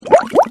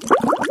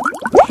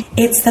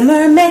It's the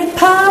Mermaid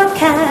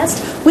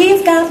Podcast.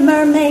 We've got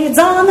mermaids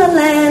on the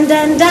land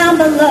and down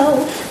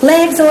below.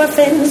 Legs or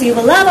fins, you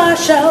will love our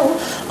show.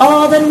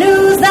 All the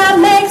news that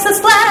makes a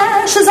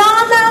splash is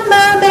on the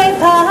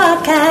Mermaid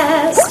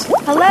Podcast.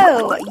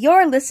 Hello,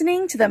 you're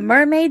listening to the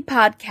Mermaid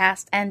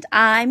Podcast, and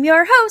I'm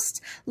your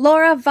host,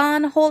 Laura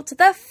Von Holt,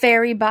 the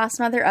fairy boss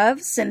mother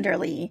of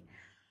Cinderly.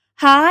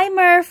 Hi,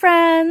 mer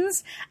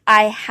friends!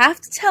 I have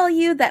to tell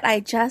you that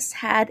I just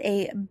had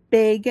a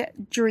big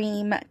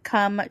dream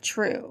come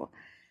true.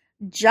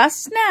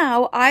 Just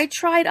now, I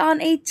tried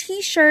on a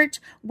t-shirt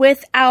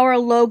with our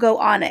logo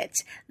on it.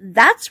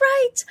 That's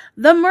right!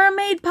 The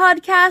Mermaid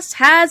Podcast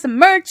has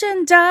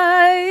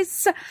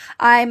merchandise!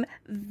 I'm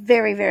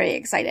very, very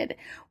excited.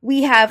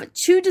 We have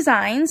two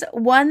designs,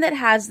 one that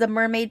has the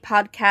Mermaid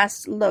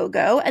Podcast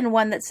logo and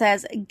one that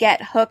says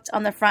Get Hooked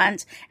on the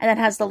front and then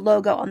has the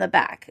logo on the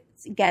back.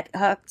 Get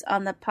hooked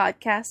on the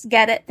podcast.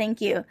 Get it? Thank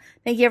you.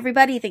 Thank you,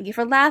 everybody. Thank you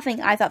for laughing.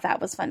 I thought that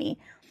was funny.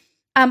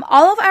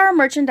 All of our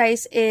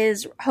merchandise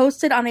is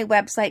hosted on a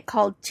website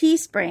called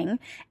Teespring,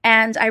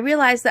 and I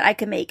realized that I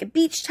could make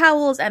beach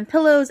towels and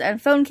pillows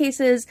and phone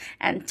cases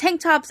and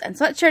tank tops and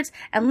sweatshirts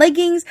and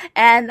leggings,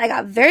 and I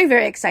got very,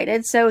 very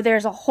excited. So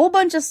there's a whole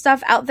bunch of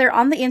stuff out there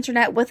on the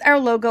internet with our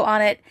logo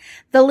on it.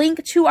 The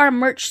link to our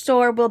merch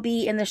store will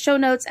be in the show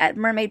notes at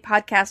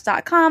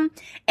mermaidpodcast.com,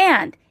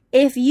 and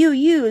if you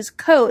use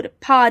code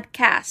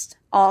PODCAST,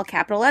 all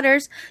capital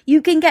letters,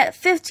 you can get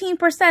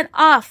 15%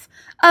 off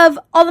of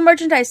all the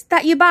merchandise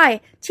that you buy.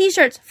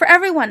 T-shirts for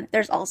everyone.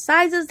 There's all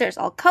sizes, there's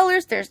all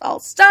colors, there's all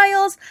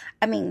styles.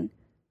 I mean,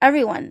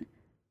 everyone.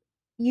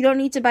 You don't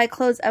need to buy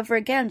clothes ever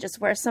again. Just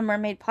wear some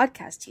Mermaid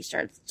Podcast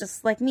t-shirts.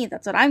 Just like me.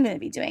 That's what I'm going to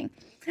be doing.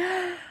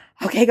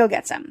 Okay, go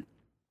get some.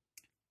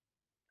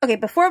 Okay,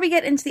 before we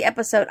get into the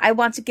episode, I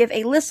want to give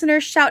a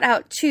listener shout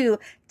out to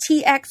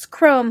TX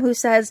Chrome, who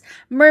says,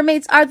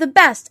 mermaids are the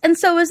best, and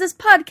so is this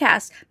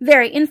podcast.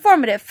 Very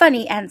informative,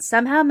 funny, and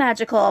somehow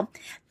magical.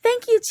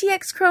 Thank you,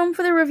 TX Chrome,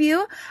 for the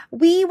review.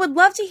 We would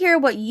love to hear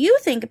what you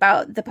think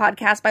about the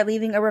podcast by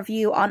leaving a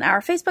review on our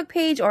Facebook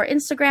page or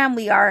Instagram.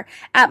 We are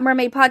at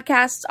Mermaid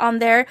Podcasts on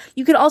there.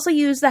 You could also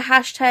use the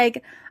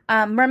hashtag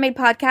Mermaid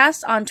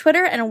Podcast on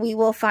Twitter, and we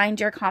will find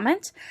your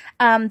comment.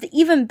 The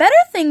even better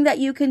thing that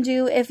you can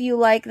do if you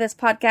like this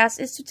podcast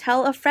is to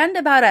tell a friend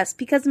about us,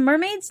 because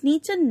mermaids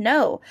need to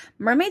know.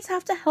 Mermaids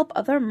have to help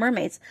other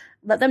mermaids.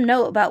 Let them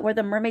know about where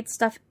the mermaid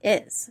stuff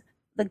is.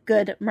 The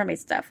good mermaid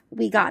stuff.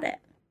 We got it.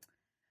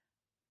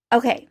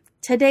 Okay,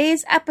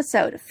 today's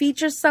episode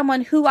features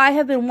someone who I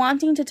have been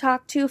wanting to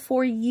talk to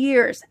for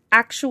years,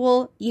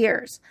 actual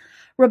years.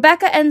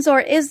 Rebecca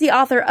Enzor is the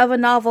author of a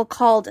novel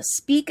called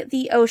Speak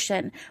the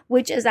Ocean,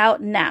 which is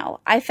out now.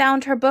 I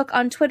found her book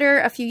on Twitter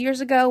a few years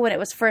ago when it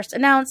was first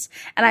announced,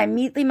 and I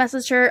immediately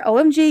messaged her,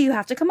 OMG, you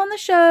have to come on the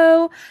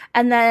show.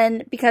 And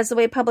then, because the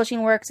way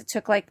publishing works, it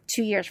took like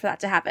 2 years for that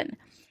to happen.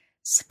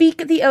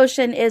 Speak the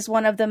Ocean is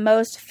one of the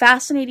most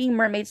fascinating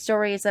mermaid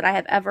stories that I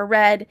have ever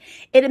read.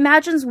 It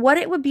imagines what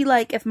it would be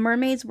like if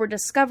mermaids were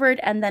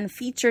discovered and then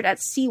featured at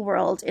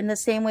SeaWorld in the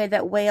same way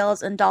that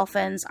whales and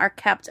dolphins are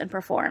kept and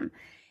perform.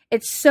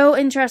 It's so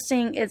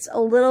interesting, it's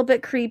a little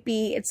bit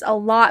creepy, it's a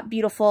lot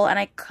beautiful, and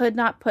I could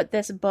not put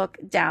this book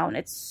down.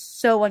 It's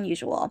so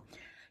unusual.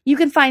 You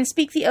can find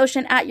Speak the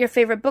Ocean at your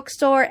favorite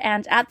bookstore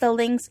and at the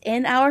links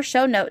in our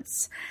show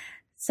notes.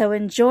 So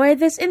enjoy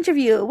this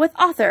interview with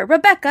author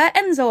Rebecca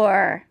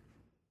Enzor.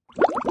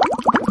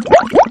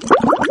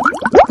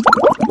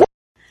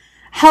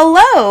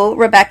 Hello,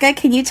 Rebecca.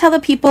 Can you tell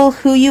the people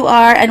who you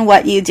are and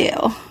what you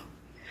do?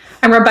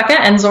 I'm Rebecca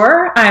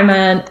Enzor. I'm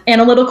an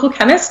analytical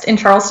chemist in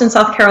Charleston,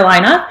 South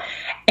Carolina,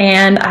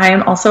 and I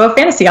am also a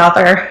fantasy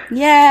author.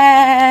 Yay!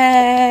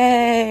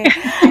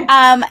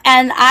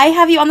 And I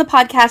have you on the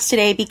podcast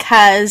today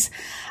because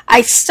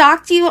I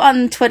stalked you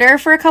on Twitter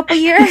for a couple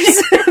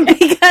years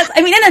because,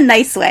 I mean, in a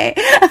nice way,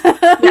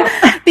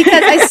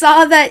 because I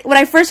saw that when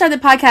I first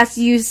started the podcast,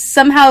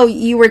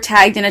 you were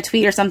tagged in a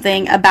tweet or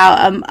something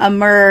about a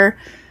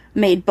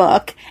mermaid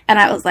book, and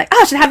I was like,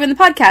 oh, I should have you on the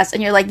podcast,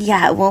 and you're like,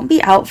 yeah, it won't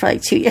be out for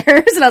like 2 years,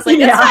 and I was like,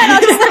 it's fine,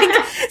 I'll just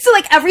like, so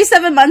like every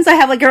 7 months I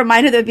have like a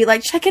reminder that would be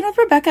like, check in with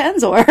Rebecca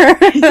Enzor.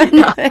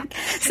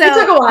 So it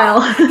took a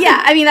while.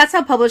 Yeah, I mean, that's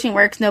how publishing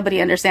works.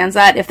 Nobody understands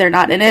that if they're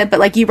not in it, but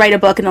like you write a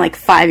book and then like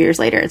 5 years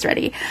later it's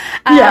ready.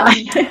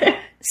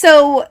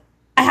 So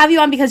I have you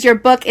on because your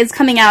book is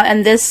coming out,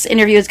 and this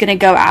interview is going to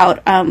go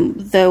out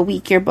the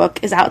week your book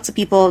is out, so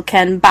people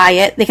can buy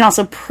it. They can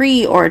also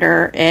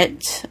pre-order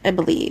it, I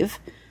believe.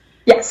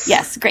 Yes.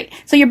 Yes, great.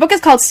 So your book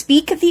is called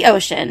Speak the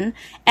Ocean,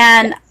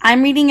 and yes.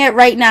 I'm reading it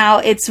right now.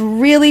 It's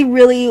really,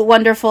 really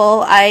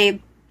wonderful.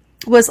 I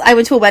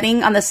went to a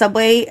wedding on the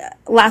subway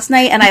last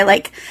night, and I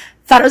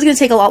thought it was going to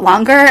take a lot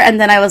longer, and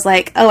then I was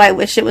like, oh, I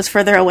wish it was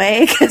further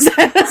away, because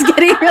I was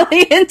getting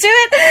really into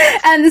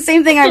it. And the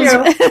same thing,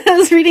 I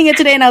was reading it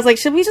today, and I was like,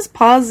 should we just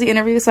pause the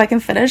interview so I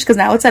can finish? Because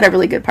now it's at a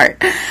really good part.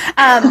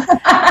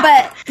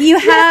 But you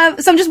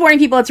have, so I'm just warning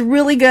people, it's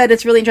really good,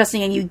 it's really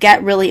interesting, and you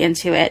get really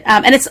into it.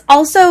 And it's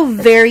also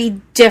very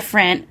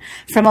different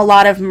from a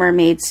lot of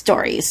mermaid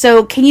stories.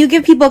 So can you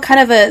give people kind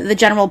of the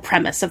general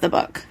premise of the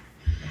book?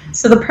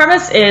 So the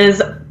premise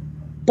is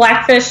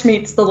Blackfish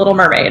meets the Little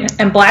Mermaid.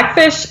 And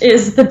Blackfish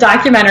is the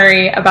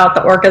documentary about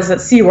the orcas at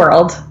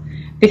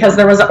SeaWorld, because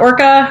there was an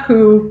orca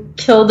who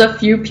killed a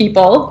few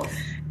people,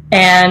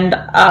 and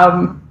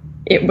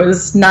it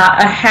was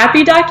not a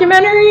happy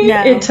documentary.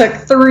 No. It took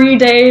 3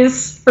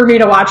 days for me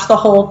to watch the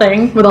whole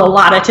thing with a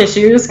lot of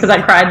tissues, because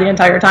I cried the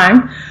entire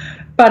time.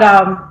 But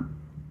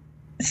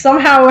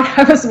somehow when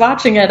I was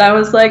watching it, I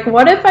was like,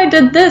 what if I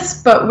did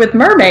this, but with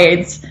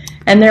mermaids?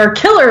 And they're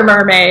killer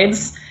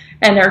mermaids.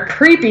 And they're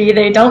creepy.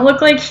 They don't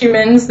look like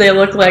humans. They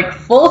look like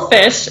full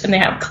fish, and they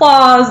have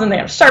claws, and they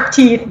have sharp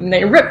teeth, and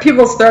they rip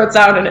people's throats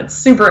out, and it's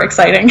super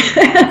exciting.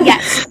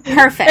 Yes,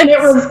 perfect. And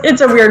it's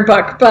a weird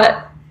book,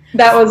 but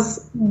that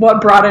was what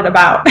brought it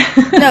about.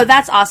 No,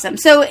 that's awesome.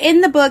 So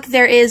in the book,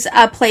 there is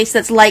a place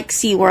that's like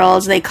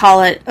SeaWorld. They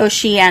call it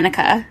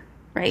Oceanica,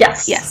 right?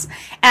 Yes. Yes.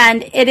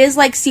 And it is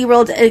like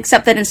SeaWorld,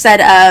 except that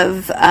instead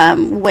of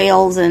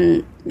whales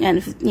and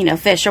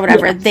fish or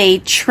whatever, they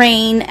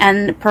train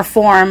and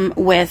perform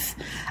with,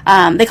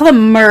 they call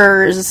them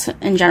mers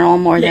in general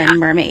more than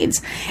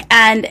mermaids.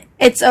 And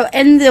it's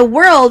in the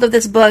world of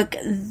this book,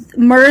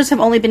 mers have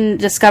only been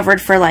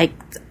discovered for like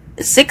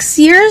 6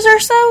 years or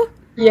so.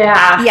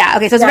 Yeah.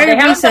 Okay. So it's very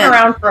recent. They haven't been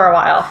around for a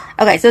while.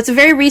 Okay. So it's a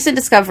very recent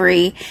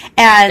discovery,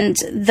 and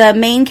the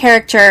main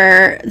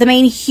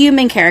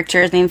human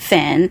character is named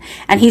Finn,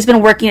 and he's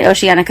been working at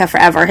Oceanica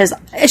forever. Is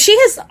she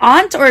his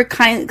aunt, or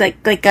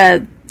like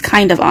a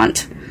kind of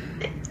aunt?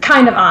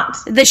 Kind of aunt.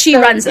 That she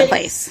runs the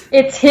place.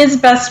 It's his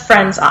best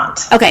friend's aunt.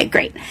 Okay,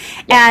 great.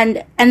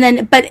 Yeah. And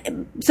then, but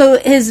so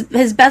his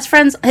best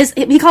friend's,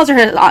 he calls her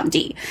his Aunt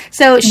D.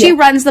 So she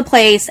runs the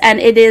place, and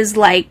it is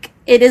like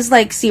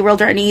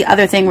SeaWorld or any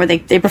other thing where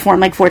they perform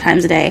like 4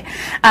 times a day.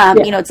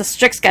 It's a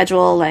strict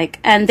schedule,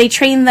 and they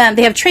train them.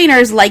 They have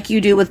trainers like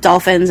you do with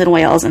dolphins and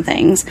whales and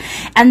things.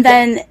 And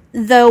then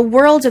the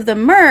world of the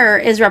mer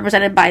is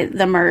represented by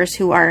the mers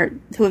who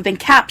have been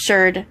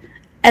captured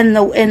in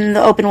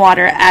the open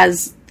water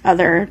as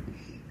other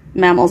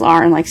mammals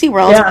are in like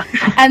SeaWorld. Yeah.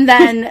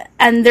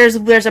 And there's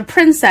a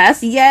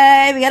princess.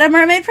 Yay, we got a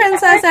mermaid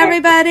princess,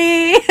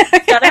 everybody.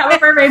 Gotta have a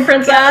mermaid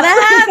princess. Gotta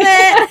have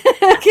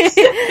it.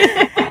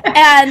 Okay.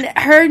 And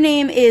her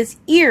name is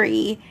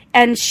Eerie,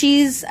 and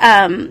she's you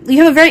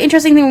have a very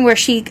interesting thing where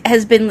she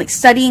has been like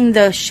studying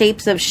the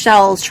shapes of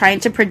shells,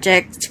 trying to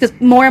predict, because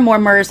more and more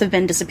mers have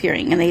been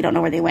disappearing and they don't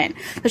know where they went.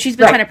 So she's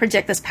been trying to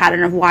predict this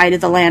pattern of why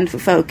did the land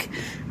folk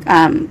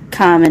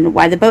come, and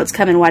why the boats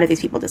come, and why do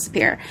these people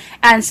disappear.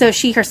 And so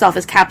she herself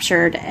is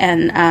captured,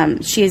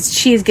 and she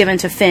is given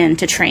to Finn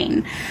to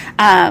train.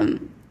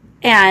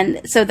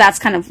 And so that's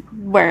kind of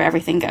where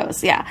everything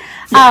goes. Yeah.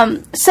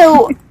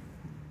 So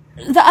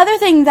the other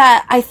thing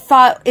that I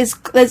thought is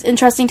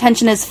interesting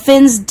tension is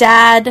Finn's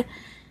dad.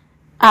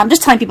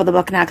 Just telling people the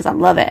book now because I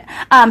love it.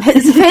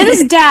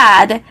 Finn's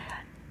dad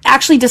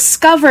actually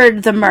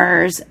discovered the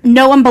mers.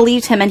 No one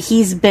believed him, and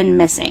he's been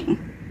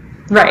missing.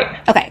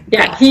 Right. Okay.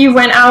 Yeah, great. He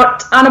went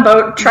out on a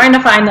boat trying to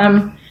find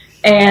them,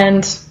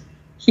 and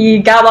he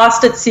got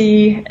lost at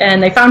sea,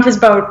 and they found his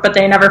boat, but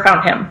they never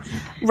found him.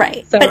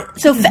 Right.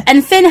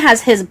 And Finn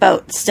has his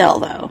boat still,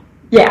 though.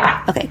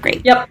 Yeah. Okay,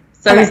 great. Yep.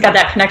 So he's got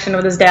that connection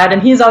with his dad,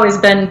 and he's always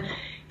been,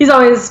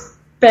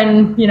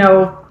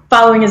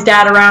 following his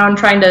dad around,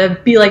 trying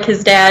to be like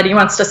his dad. He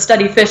wants to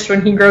study fish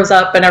when he grows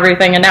up and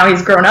everything, and now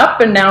he's grown up,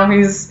 and now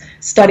he's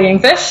studying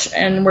fish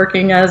and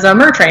working as a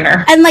mer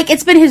trainer. And,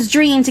 it's been his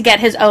dream to get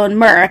his own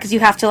mer, because you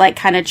have to,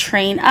 kind of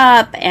train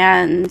up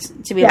and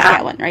to be able to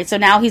get one, right? So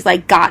now he's,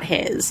 got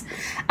his.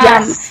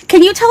 Yes.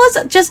 Can you tell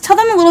them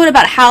a little bit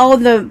about how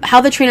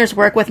the trainers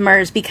work with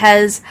mers,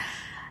 because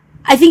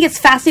I think it's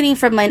fascinating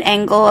from an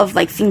angle of,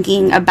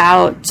 thinking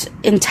about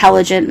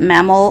intelligent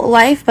mammal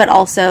life, but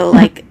also,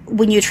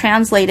 when you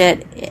translate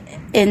it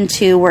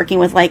into working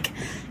with,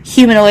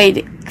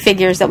 humanoid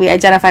figures that we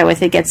identify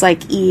with, it gets,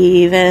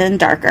 even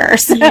darker.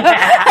 So, so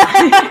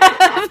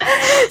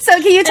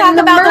can you talk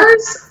about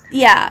mers?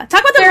 Talk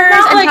about the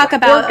mers and talk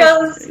about...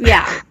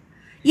 orcas.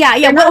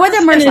 What were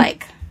the mers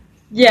like?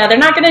 Yeah, they're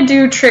not going to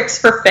do tricks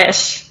for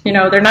fish.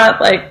 They're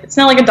not it's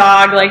not like a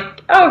dog,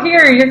 oh,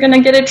 here, you're going to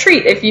get a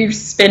treat if you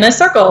spin a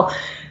circle.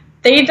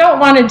 They don't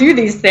want to do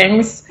these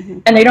things,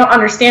 and they don't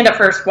understand at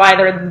first why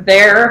they're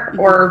there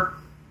or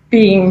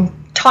being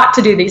taught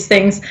to do these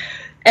things.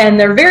 And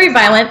they're very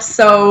violent,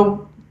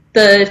 so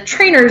the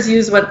trainers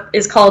use what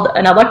is called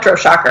an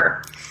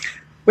electroshocker,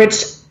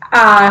 which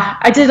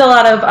I did a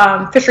lot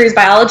of fisheries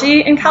biology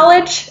in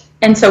college.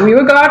 And so we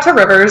would go out to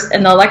rivers,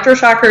 and the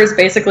electroshocker is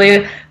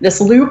basically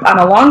this loop on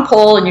a long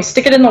pole, and you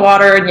stick it in the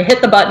water, and you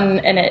hit the button,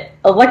 and it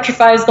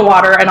electrifies the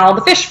water, and all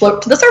the fish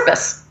float to the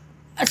surface.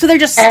 So they're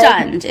just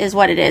stunned, is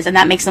what it is, and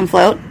that makes them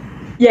float?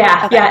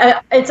 Yeah, okay.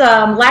 Yeah. It's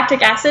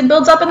lactic acid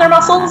builds up in their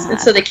muscles, and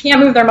so they can't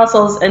move their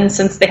muscles, and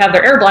since they have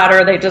their air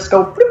bladder, they just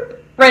go bloop,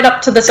 right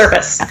up to the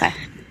surface. Okay.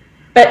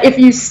 But if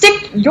you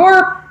stick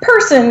your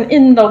person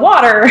in the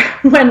water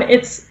when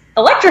it's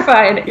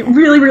electrified, it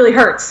really, really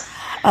hurts.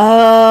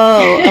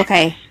 Oh,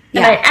 okay.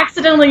 And I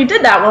accidentally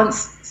did that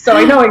once, so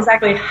I know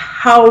exactly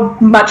how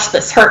much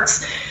this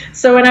hurts.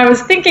 So when I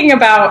was thinking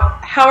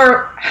about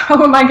how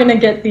am I going to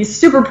get these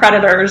super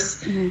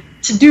predators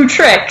to do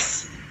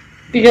tricks,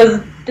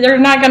 because they're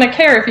not going to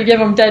care if you give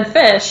them dead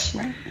fish,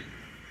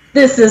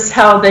 this is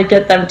how they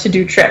get them to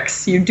do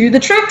tricks. You do the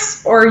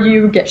tricks or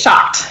you get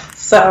shocked.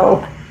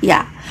 So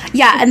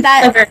yeah, and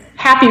that's a very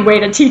happy way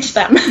to teach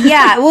them.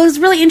 Yeah, well, it's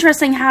really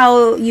interesting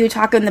how you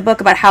talk in the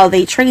book about how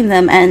they train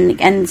them and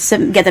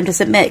get them to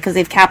submit because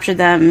they've captured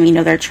them. You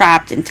know, they're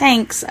trapped in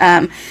tanks,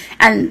 and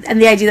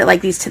the idea that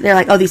like they're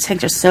like, oh, these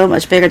tanks are so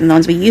much bigger than the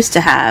ones we used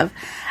to have.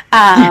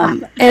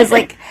 Is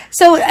like,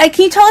 so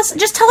can you tell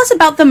us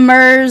about the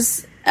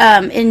Mers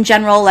in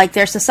general, like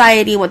their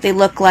society, what they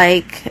look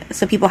like,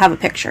 so people have a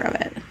picture of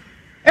it.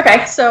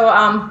 Okay,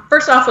 so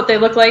first off, what they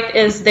look like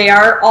is they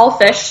are all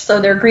fish, so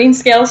they're green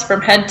scales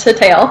from head to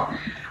tail.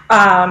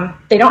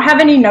 They don't have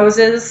any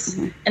noses,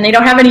 and they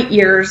don't have any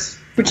ears,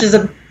 which is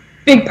a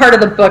big part of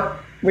the book,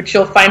 which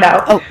you'll find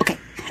out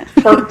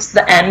towards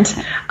the end.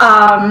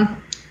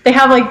 They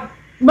have, like,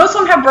 most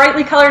of them have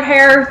brightly colored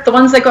hair. The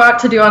ones that go out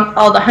to do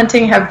all the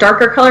hunting have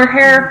darker colored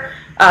hair,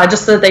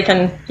 just so that they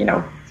can,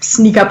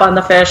 sneak up on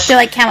the fish. They're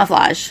like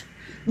camouflage.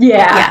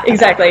 Yeah,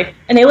 exactly.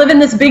 And they live in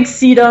this big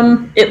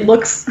sedum. It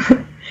looks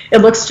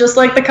just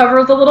like the cover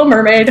of The Little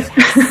Mermaid, like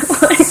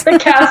the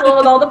castle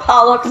with all the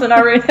polyps and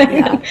everything.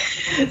 Yeah.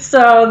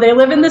 So they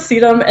live in the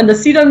sedum, and the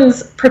sedum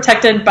is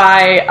protected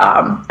by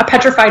a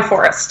petrified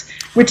forest,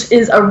 which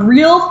is a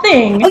real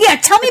thing. Oh yeah,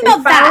 tell me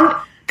about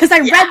that. Because I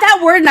read that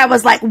word and I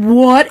was like,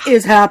 what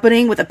is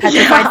happening with a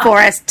petrified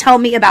forest? Tell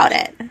me about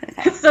it.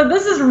 Okay. So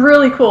this is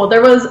really cool.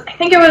 I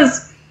think it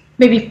was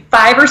maybe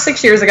 5 or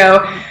 6 years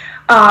ago,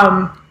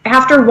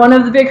 after one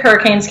of the big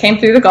hurricanes came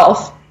through the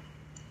Gulf,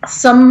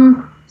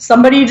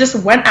 somebody just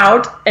went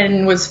out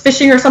and was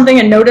fishing or something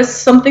and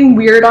noticed something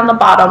weird on the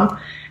bottom.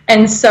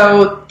 And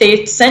so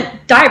they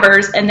sent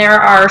divers, and there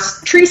are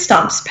tree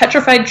stumps,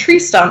 petrified tree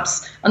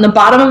stumps on the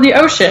bottom of the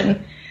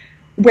ocean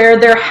where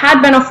there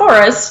had been a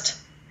forest,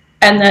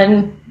 and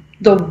then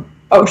the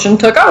ocean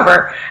took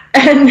over.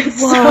 And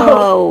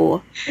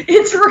so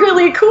it's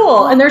really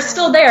cool. And they're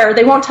still there.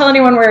 They won't tell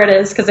anyone where it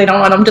is because they don't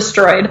want them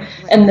destroyed.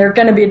 And they're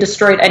going to be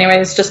destroyed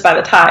anyways just by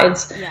the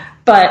tides. Yeah.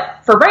 But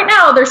for right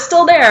now, they're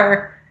still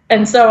there.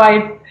 And so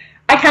I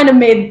kind of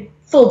made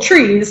full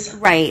trees for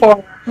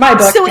my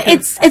book. So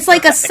it's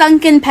like a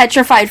sunken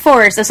petrified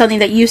forest of something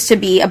that used to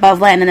be above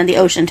land and then the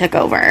ocean took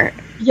over.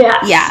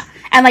 Yes. Yeah.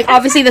 And, like,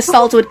 obviously the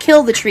salt would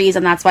kill the trees,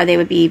 and that's why they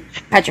would be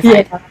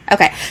petrified. Yeah.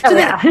 Okay. So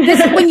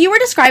when you were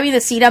describing the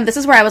sedum, this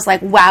is where I was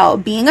like, wow,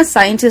 being a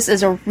scientist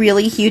is a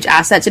really huge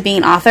asset to being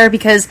an author,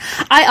 because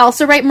I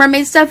also write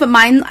mermaid stuff, but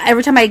mine,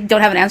 every time I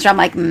don't have an answer, I'm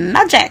like,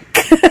 magic.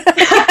 So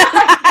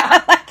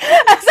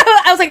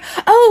I was like,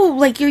 oh,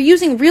 like, you're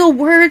using real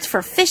words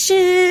for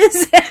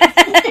fishes,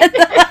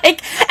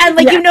 and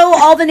you know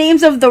all the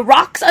names of the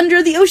rocks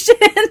under the ocean.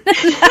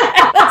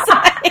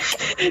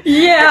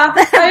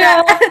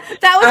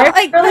 That was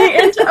I'm really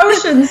into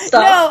ocean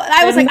stuff. No,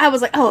 I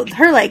was like, oh,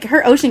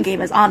 her ocean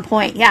game is on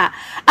point. Yeah,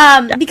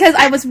 because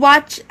I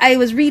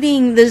was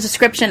reading the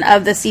description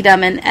of the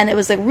sedum, and it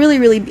was like really,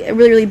 really,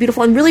 really, really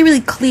beautiful and really,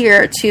 really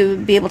clear to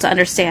be able to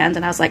understand.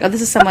 And I was like, oh,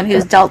 this is someone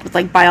who's dealt with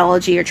like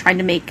biology or trying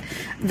to make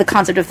the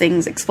concept of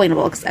things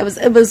explainable. Because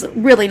it was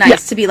really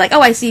nice to be like,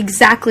 oh, I see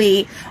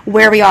exactly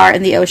where we are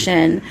in the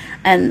ocean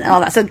and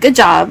all that. So good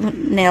job,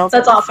 nails.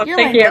 That's awesome.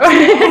 Thank you.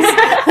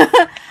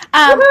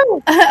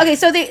 Okay,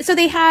 so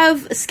they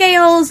have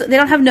scales. They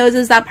don't have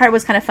noses. That part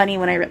was kind of funny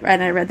when I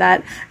read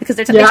that, because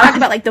they talked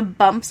about like the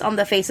bumps on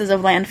the faces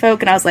of land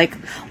folk, and I was like,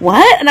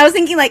 what? And I was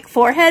thinking like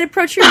forehead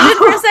protrusion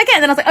for a second,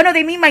 and then I was like, oh no,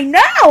 they mean my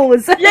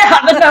nose.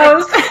 Yeah, the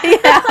nose.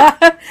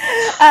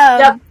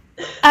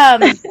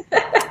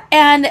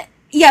 And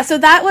yeah, so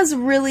that was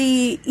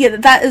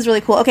that is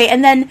really cool. Okay,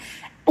 and then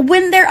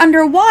when they're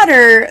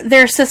underwater,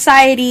 their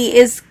society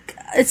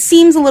it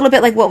seems a little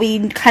bit like what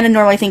we kind of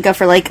normally think of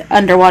for like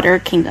underwater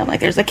kingdom.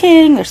 Like there's a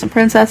king, there's some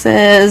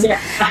princesses.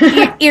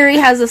 Yeah. Eerie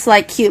has this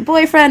like cute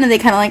boyfriend, and they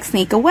kind of like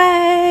sneak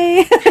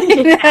away.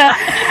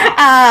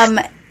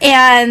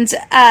 And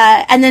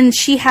then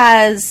she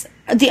has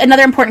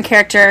another important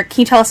character.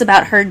 Can you tell us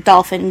about her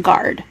dolphin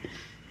guard?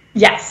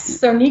 Yes.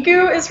 So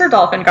Niku is her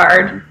dolphin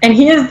guard, and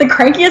he is the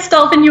crankiest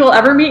dolphin you will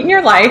ever meet in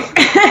your life.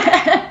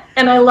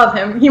 And I love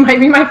him. He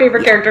might be my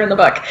favorite character in the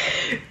book,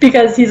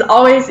 because he's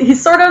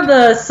sort of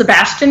the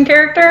Sebastian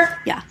character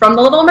from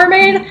The Little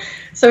Mermaid.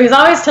 So he's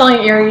always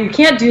telling Eerie, you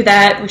can't do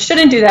that. We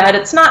shouldn't do that.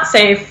 It's not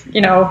safe.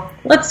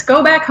 Let's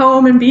go back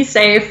home and be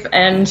safe.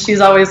 And she's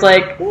always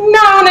like, no,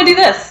 I want to do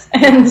this.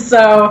 And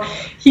so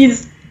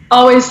he's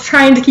always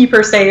trying to keep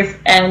her safe,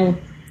 and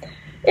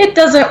it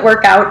doesn't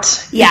work out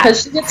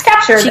because she gets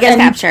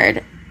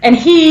captured. And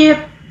he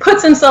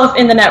puts himself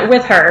in the net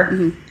with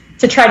her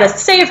to try to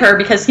save her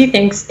because he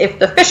thinks if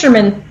the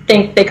fishermen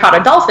think they caught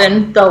a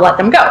dolphin, they'll let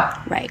them go.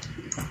 Right.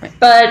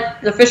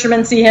 But the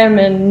fishermen see him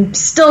and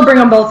still bring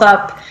them both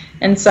up.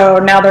 And so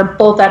now they're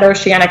both at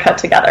Oceanica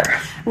together.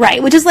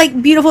 Right, which is,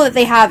 like, beautiful that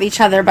they have each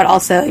other, but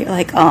also you're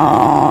like,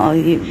 oh.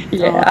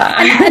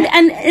 Yeah.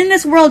 And in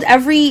this world,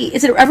 every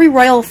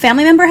royal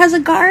family member has a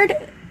guard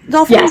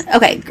dolphin? Yes.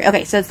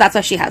 Okay, so that's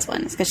why she has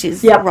one, because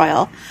she's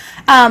royal.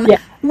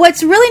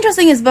 What's really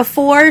interesting is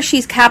before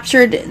she's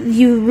captured,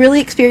 you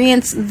really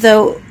experience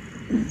the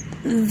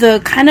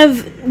kind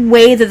of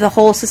way that the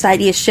whole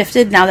society has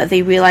shifted now that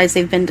they realize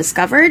they've been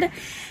discovered.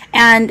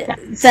 And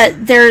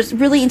that there's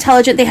really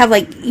intelligent, they have,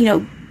 like, you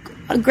know,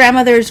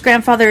 grandmothers,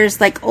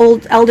 grandfathers, like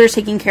old elders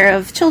taking care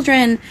of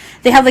children.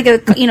 They have, like, a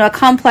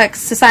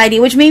complex society,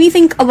 which made me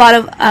think a lot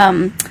of,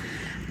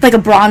 like a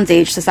Bronze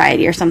Age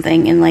society or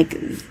something in, like,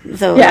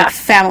 the like,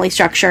 family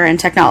structure and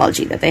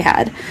technology that they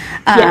had.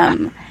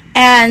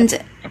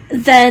 And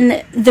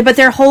then, but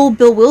their whole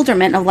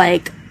bewilderment of,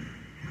 like,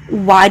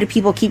 why do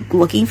people keep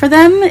looking for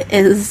them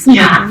is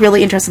like,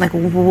 really interesting. Like,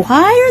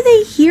 why are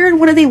they here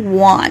and what do they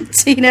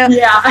want? You know?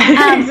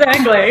 Yeah,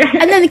 exactly.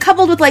 And then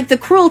coupled with, like, the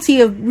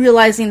cruelty of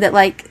realizing that,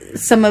 like,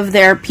 some of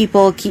their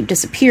people keep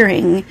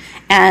disappearing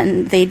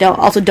and they don't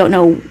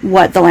know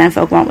what the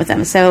landfolk want with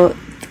them. So,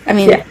 I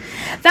mean,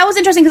 that was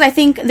interesting because I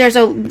think there's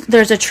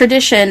a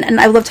tradition,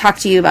 and I would love to talk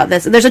to you about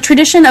this. There's a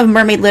tradition of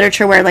mermaid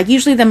literature where, like,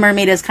 usually the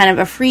mermaid is kind of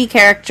a free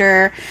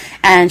character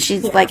and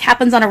she's like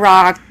happens on a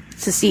rock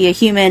to see a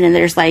human, and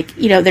there's, like,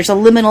 you know, there's a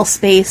liminal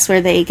space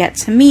where they get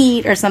to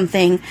meet or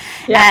something,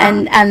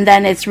 and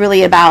then it's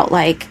really about,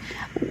 like,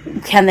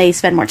 can they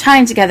spend more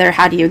time together?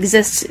 How do you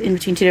exist in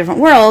between two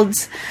different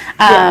worlds?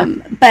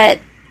 But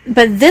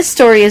this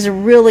story is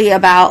really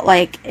about,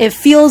 like, it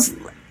feels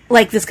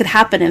like this could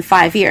happen in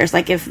 5 years.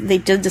 Like, if they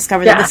did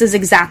discover that this is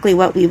exactly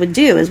what we would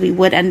do, is we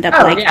would end up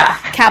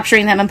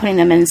capturing them and putting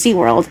them in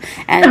SeaWorld,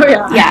 and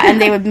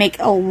and they would make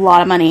a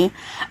lot of money.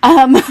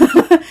 I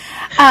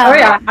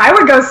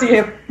would go see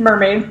a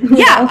mermaid. For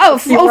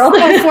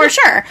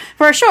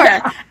sure.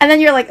 Yeah. And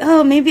then you're like,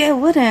 oh, maybe I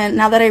wouldn't.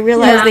 Now that I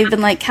realize they've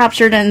been, like,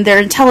 captured and they're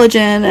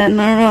intelligent,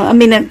 and I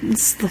mean,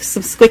 it's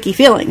some squicky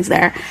feelings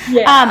there.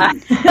 Yeah.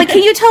 But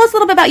can you tell us a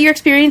little bit about your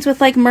experience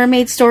with, like,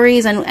 mermaid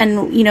stories,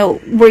 and you know,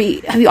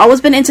 have you always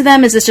been into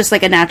them? Is this just,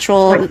 like, a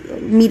natural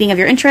meeting of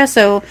your interest?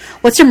 So,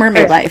 what's your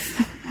mermaid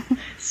life?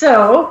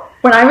 So,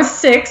 when I was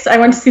 6, I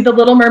went to see The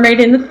Little Mermaid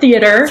in the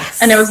theater,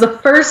 and it was the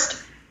first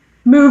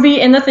movie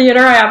in the theater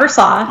I ever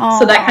saw.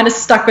 So that kind of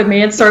stuck with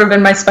me. It's sort of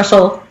been my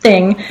special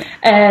thing.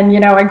 And,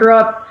 you know, I grew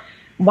up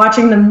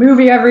watching the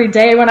movie every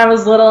day when I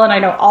was little, and I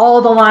know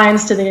all the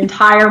lines to the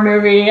entire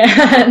movie.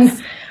 And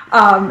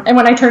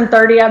when I turned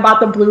 30, I bought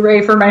the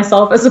Blu-ray for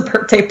myself as a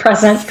birthday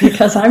present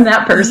because I'm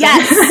that person.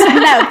 Yes,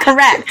 no,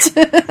 correct.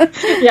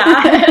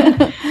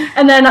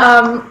 And then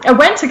I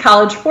went to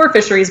college for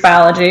fisheries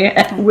biology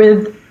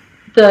with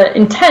the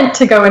intent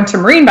to go into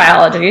marine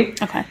biology.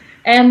 Okay.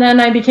 And then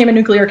I became a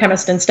nuclear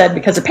chemist instead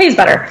because it pays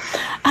better.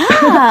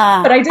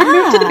 But I did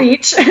move to the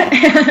beach.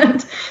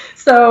 And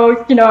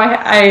so, you know,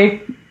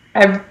 I've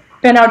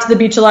been out to the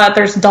beach a lot.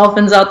 There's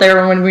dolphins out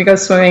there when we go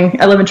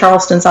swimming. I live in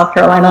Charleston, South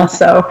Carolina.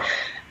 So,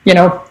 you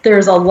know,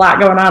 there's a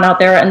lot going on out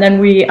there. And then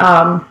we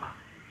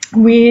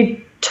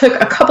took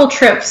a couple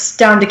trips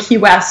down to Key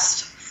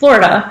West,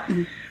 Florida,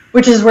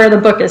 which is where the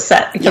book is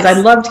set. Because I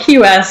loved Key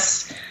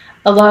West.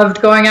 I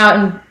loved going out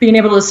and being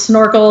able to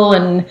snorkel,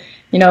 and,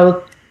 you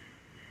know,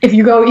 if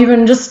you go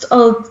even just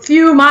a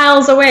few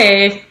miles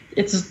away,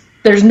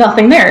 there's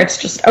nothing there. It's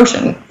just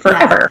ocean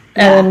forever.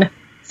 And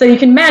so you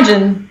can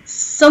imagine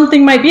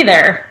something might be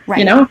there.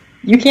 You know,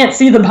 you can't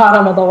see the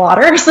bottom of the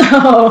water,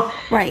 so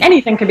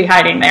anything could be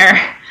hiding there.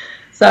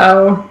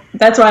 So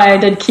that's why I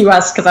did Key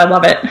West, because I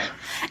love it.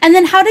 And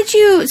then how did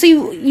you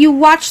you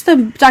watched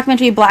the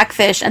documentary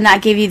Blackfish, and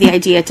that gave you the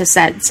idea to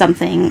set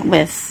something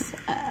with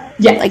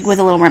like with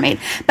a Little Mermaid.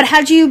 But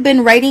had you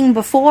been writing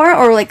before,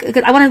 or, like,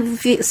 I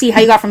want to see how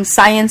you got from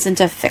science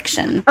into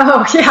fiction.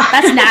 Oh, yeah.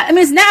 That's I mean,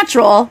 it's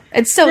natural.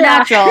 It's so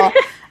natural.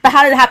 But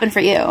how did it happen for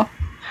you?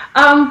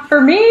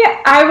 For me,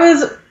 I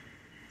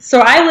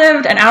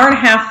lived an hour and a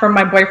half from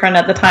my boyfriend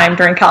at the time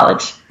during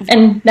college.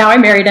 And now I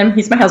married him.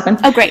 He's my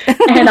husband. Oh, great.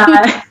 And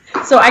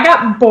so I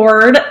got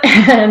bored,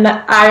 and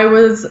I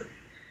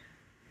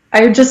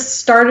just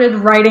started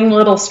writing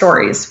little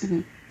stories.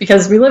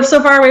 Because we live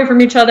so far away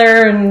from each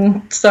other,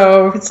 and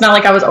so it's not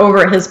like I was over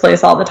at his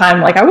place all the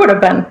time like I would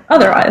have been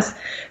otherwise.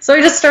 So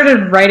I just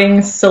started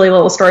writing silly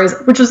little stories,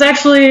 which was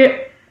actually,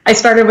 I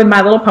started with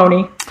My Little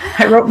Pony.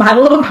 I wrote My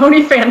Little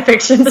Pony fan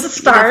fiction to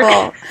start.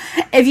 Beautiful.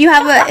 If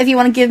you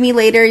want to give me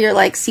later your,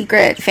 like,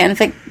 secret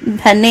fanfic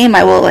pen name,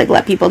 I will, like,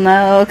 let people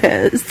know,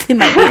 because they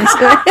might be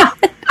into it.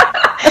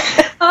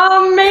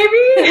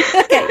 Maybe.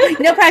 Okay,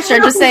 no pressure.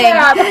 Just saying.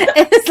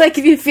 It's like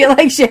if you feel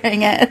like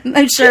sharing it.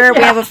 I'm sure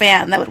we have a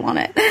fan that would want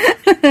it.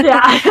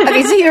 Yeah.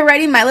 Okay, so you're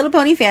writing My Little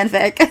Pony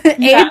fanfic.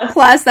 Yes.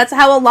 A+. That's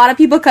how a lot of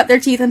people cut their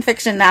teeth in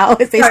fiction now.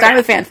 Is they start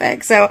with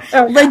fanfic. So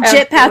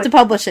legit path to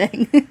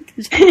publishing.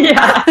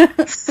 Yeah.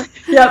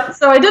 Yep.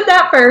 So I did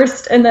that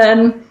first, and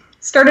then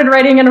started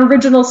writing an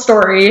original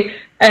story,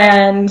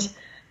 and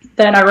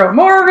then I wrote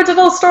more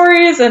original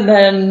stories, and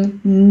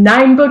then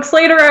 9 books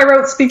later, I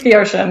wrote Speak the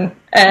Ocean.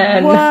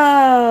 And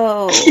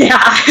whoa.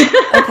 Yeah.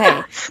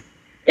 Okay.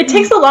 It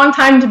takes a long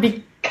time to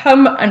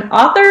become an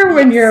author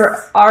when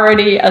you're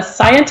already a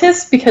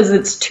scientist, because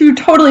it's 2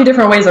 totally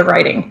different ways of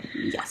writing.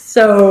 Yes.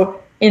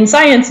 So in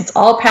science, it's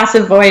all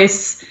passive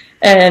voice,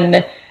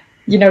 and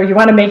you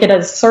want to make it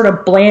as sort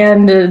of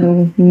bland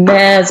and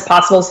meh as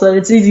possible so that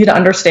it's easy to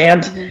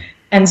understand. Mm-hmm.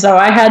 And so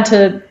I had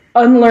to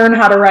unlearn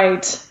how to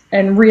write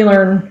and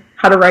relearn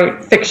how to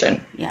write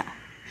fiction. Yeah.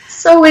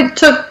 So it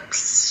took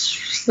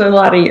a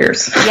lot of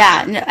years.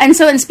 Yeah. And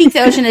so in Speak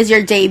the Ocean is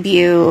your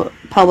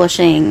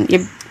publishing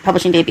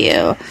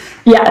debut.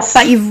 Yes.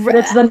 But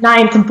it's the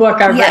 9th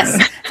book I've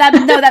written.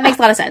 That makes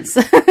a lot of sense.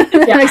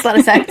 That makes a lot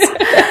of sense.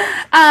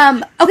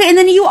 Okay, and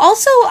then you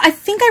also, I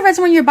think I read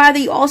somewhere in your bio that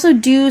you also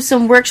do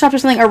some workshops or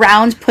something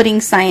around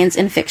putting science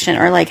in fiction,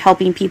 or like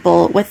helping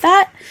people with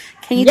that.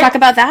 Can you talk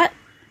about that?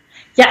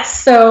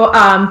 Yes. So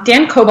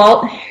Dan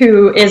Cobalt,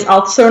 who is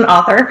also an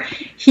author,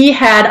 he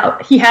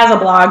has a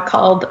blog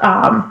called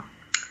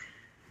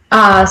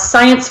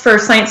Science for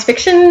Science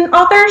Fiction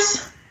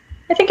Authors,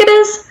 I think it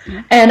is.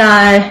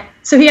 And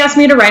so he asked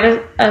me to write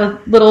a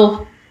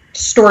little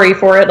story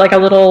for it, like a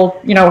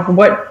little,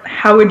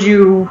 how would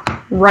you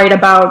write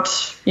about,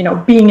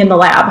 being in the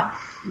lab.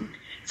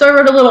 So I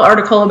wrote a little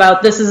article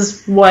about this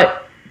is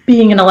what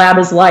being in a lab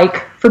is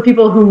like for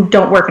people who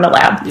don't work in a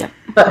lab,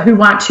 but who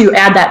want to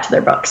add that to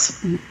their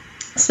books. Mm-hmm.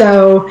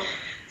 So,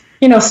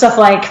 stuff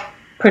like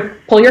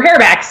pull your hair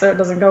back so it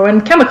doesn't go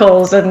in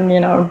chemicals, and,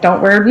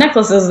 don't wear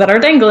necklaces that are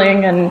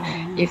dangling.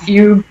 And if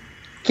you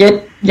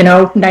get,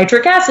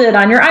 nitric acid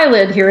on your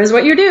eyelid, here is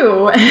what you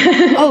do.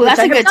 Oh, that's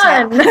a good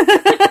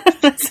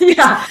tip.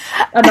 Yeah,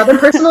 another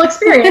personal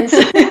experience.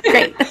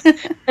 Great.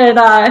 And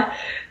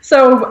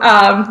so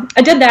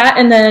I did that,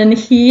 and then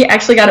he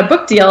actually got a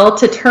book deal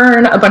to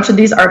turn a bunch of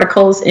these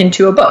articles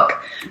into a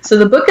book. So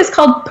the book is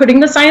called Putting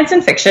the Science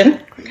in Fiction,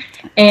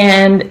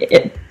 and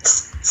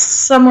it's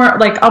somewhere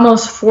like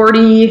almost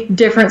 40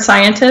 different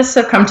scientists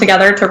have come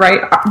together to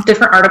write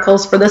different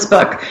articles for this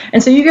book.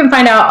 And so you can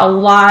find out a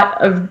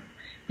lot of,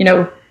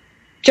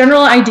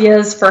 general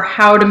ideas for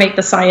how to make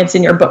the science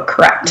in your book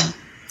correct.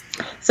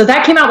 So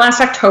that came out last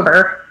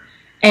October,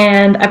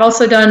 and I've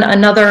also done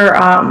another,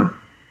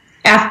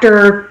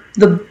 after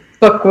the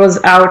book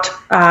was out,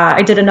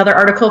 I did another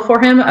article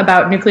for him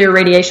about nuclear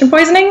radiation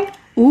poisoning.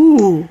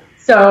 Ooh.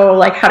 So,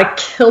 like, how to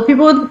kill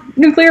people with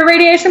nuclear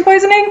radiation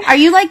poisoning. Are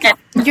you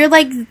you're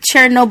like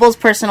Chernobyl's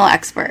personal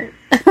expert?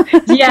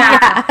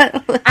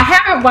 Yeah. I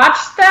haven't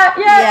watched that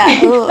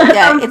yet. Yeah, ooh,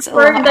 yeah, I'm it's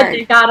worried that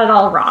they got it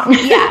all wrong.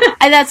 Yeah,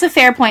 and that's a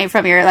fair point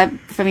from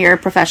your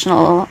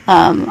professional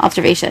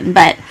observation.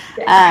 But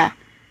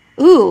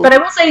ooh, but I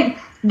will say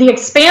The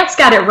Expanse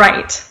got it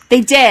right.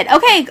 They did.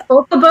 Okay,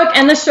 both the book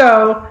and the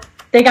show,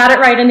 they got it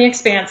right in The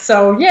Expanse.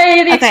 So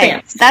yay, The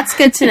Expanse. That's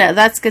good to know.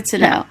 That's good to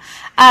know.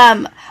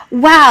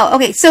 Wow.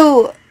 Okay.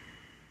 So,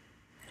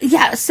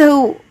 yeah.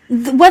 So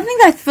the one thing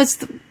that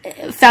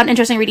I found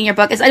interesting reading your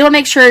book is I want to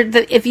make sure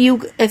that if you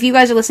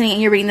guys are listening and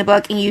you're reading the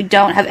book and you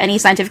don't have any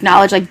scientific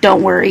knowledge, like,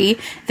 don't worry,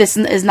 this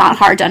is not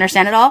hard to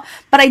understand at all.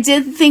 But I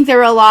did think there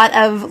were a lot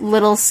of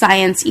little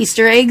science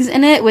Easter eggs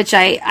in it, which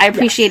I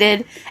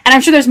appreciated, and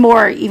I'm sure there's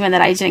more even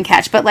that I didn't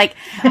catch. But like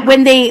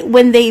when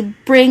they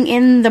bring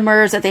in the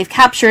MERS that they've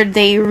captured,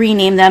 they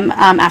rename them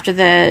after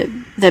the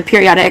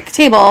periodic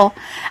table,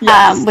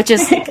 which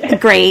is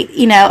great,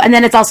 and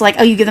then it's also like,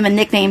 oh, you give them a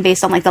nickname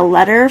based on like the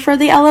letter for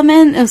the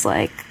element. It was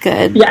like,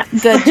 good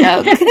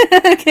joke.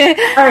 Okay.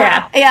 Oh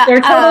yeah.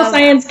 They're total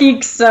science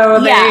geeks,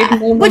 so they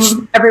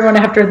name everyone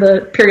after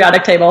the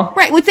periodic table.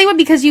 Right, which they would,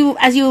 because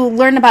as you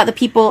learn about the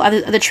people,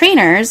 the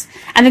trainers,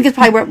 I think it's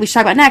probably what we should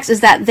talk about next,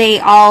 is that they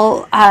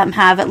all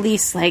have at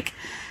least like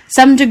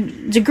some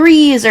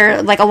degrees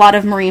or like a lot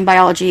of marine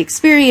biology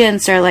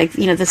experience, or like,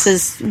 this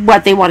is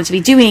what they wanted to be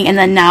doing, and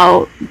then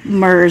now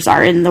MERS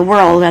are in the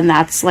world and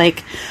that's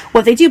like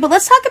what they do. But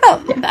let's talk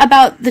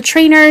about the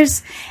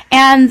trainers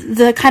and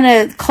the kind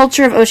of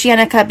culture of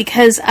Oceanica,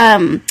 because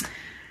Finn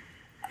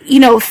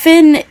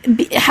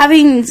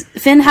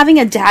having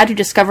a dad who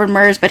discovered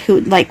MERS but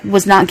who like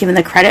was not given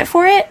the credit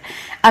for it.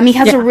 He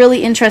has a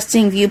really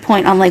interesting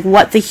viewpoint on like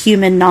what the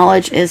human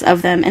knowledge is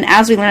of them, and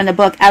as we learn in the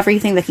book,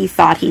 everything that he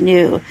thought he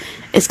knew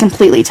is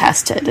completely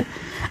tested,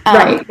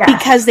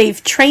 because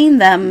they've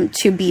trained them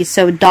to be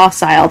so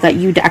docile that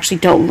you actually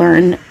don't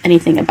learn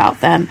anything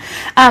about them.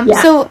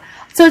 So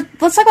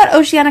let's talk about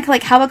Oceanica,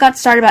 like how it got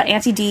started, about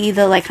Auntie D,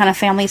 the like kind of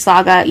family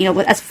saga,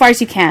 as far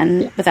as you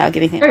can without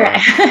giving things away.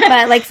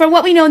 But like from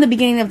what we know in the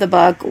beginning of the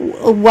book,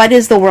 what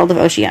is the world of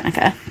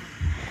Oceanica?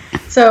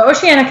 So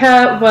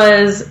Oceanica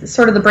was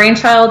sort of the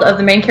brainchild of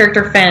the main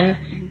character,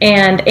 Finn.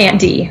 and Aunt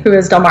Dee, who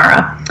is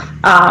Delmara.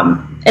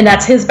 And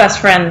that's his best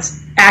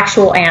friend's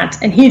actual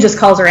aunt, and he just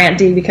calls her Aunt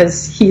Dee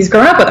because he's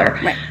grown up with her.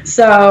 Right.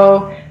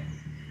 So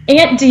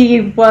Aunt Dee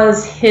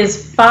was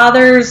his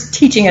father's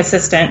teaching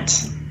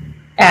assistant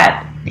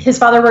his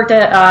father worked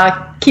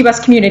at Key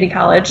West Community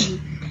College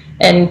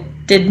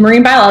and did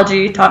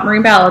taught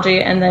marine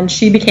biology, and then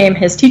she became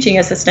his teaching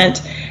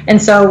assistant.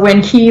 And so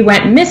when he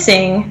went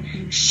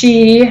missing,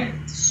 she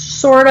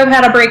sort of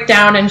had a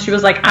breakdown, and she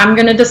was like, I'm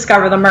going to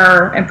discover the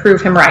Mer and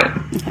prove him right.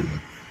 Okay.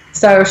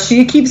 So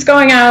she keeps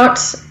going out,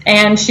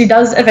 and she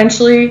does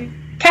eventually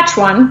catch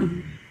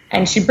one,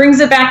 and she brings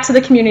it back to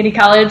the community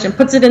college and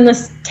puts it in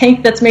this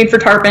tank that's made for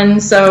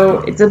tarpon. So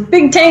it's a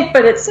big tank,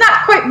 but it's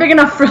not quite big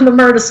enough for the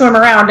Mer to swim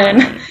around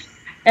in.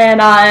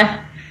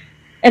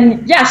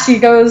 And yeah, she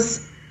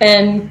goes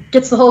and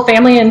gets the whole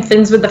family, and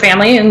Finn's with the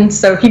family, and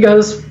so he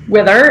goes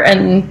with her,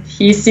 and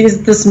he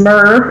sees this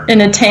Mer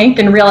in a tank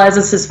and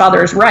realizes his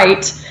father is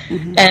right,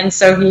 and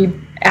so he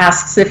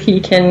asks if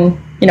he can,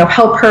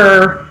 help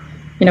her,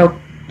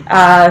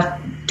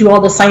 do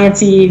all the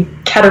sciencey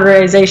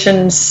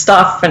categorization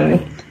stuff,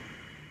 and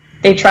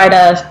they try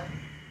to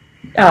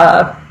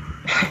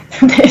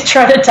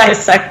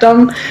dissect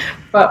them.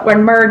 But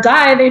when Mer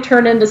die, they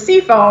turn into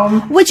sea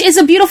foam. Which is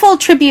a beautiful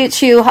tribute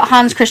to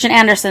Hans Christian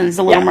Andersen's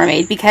The Little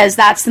Mermaid, because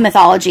that's the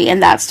mythology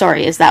in that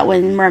story, is that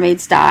when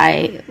mermaids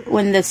die,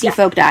 when the sea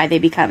folk die, they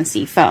become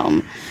sea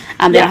foam.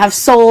 They don't have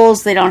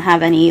souls, they don't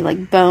have any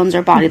bones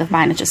or body left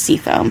behind, it's just sea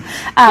foam.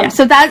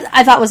 So that,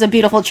 I thought, was a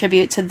beautiful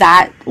tribute to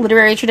that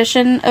literary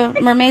tradition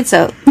of mermaids,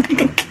 so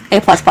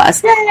A++.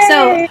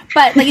 So,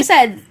 but like you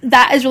said,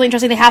 that is really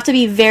interesting. They have to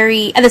be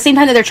very, at the same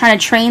time that they're trying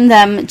to train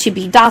them to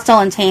be docile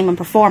and tame and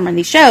perform in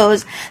these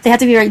shows, they have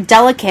to be very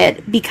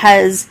delicate,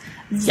 because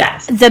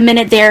the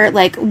minute they're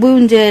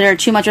wounded or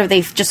too much of,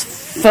 they just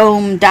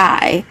foam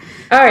die.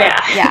 Oh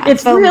yeah,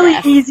 it's really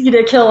easy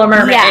to kill a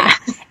mermaid. Yeah.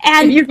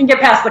 And you can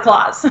get past the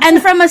claws.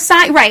 And from a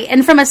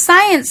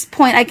science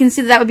point, I can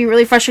see that would be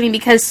really frustrating,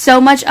 because so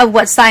much of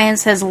what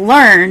science has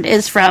learned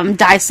is from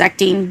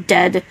dissecting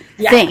dead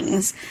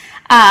things,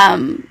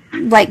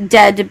 like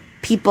dead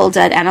people,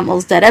 dead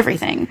animals, dead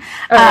everything.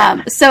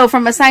 So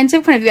from a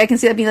scientific point of view, I can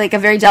see that being a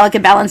very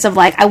delicate balance of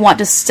I want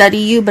to study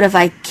you, but if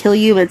I kill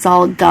you, it's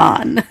all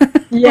gone.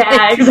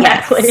 Yeah,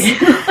 exactly.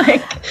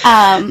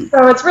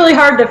 So it's really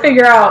hard to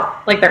figure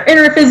out their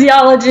inner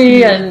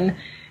physiology and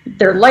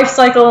their life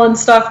cycle and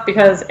stuff,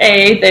 because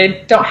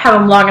they don't have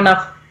them long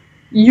enough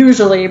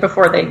usually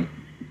before they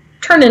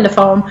turn into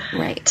foam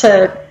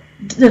to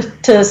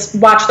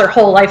watch their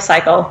whole life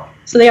cycle.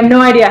 So they have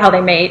no idea how they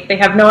mate. They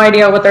have no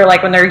idea what they're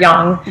like when they're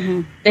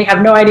young. They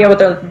have no idea what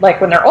they're like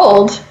when they're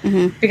old,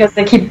 because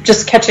they keep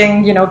just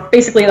catching,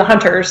 basically the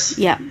hunters.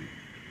 Yeah.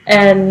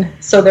 And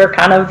so they're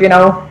kind of,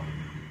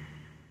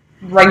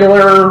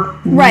 regular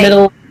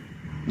middle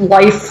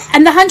life.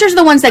 And the hunters are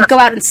the ones that go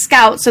out and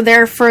scout, so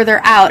they're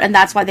further out, and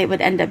that's why they would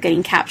end up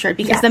getting captured,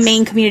 because the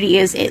main community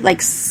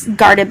is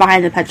guarded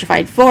behind the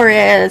petrified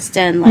forest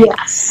and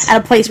at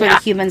a place where the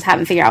humans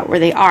haven't figured out where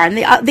they are, and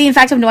they in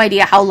fact have no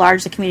idea how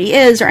large the community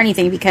is or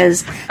anything,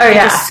 because they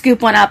just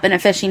scoop one up in a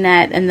fishing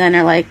net and then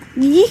are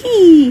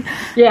yee.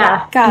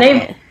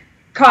 They've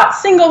caught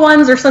single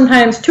ones or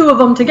sometimes two of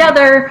them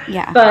together,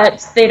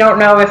 but they don't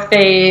know if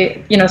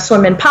they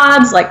swim in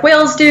pods like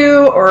whales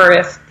do, or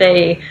if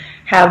they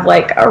have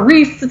a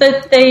reef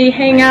that they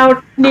hang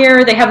out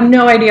near. They have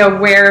no idea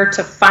where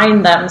to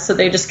find them, so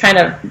they just kind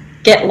of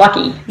get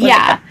lucky.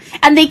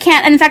 And they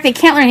can't, and in fact they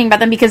can't learn anything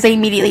about them, because they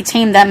immediately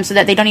tame them, so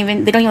that they don't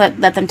even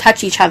let them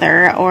touch each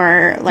other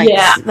or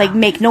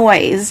make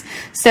noise.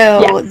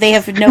 So they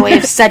have no way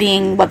of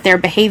studying what their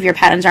behavior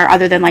patterns are,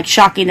 other than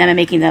shocking them and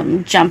making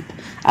them jump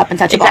up and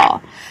touch a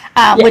ball,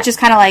 which is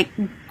kind of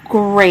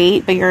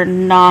great, but you're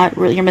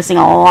missing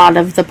a lot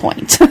of the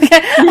point.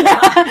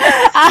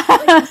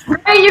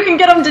 You can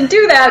get them to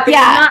do that, but you're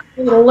not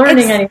really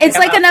learning anything. It's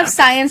enough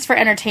science for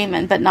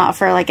entertainment, but not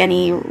for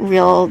any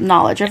real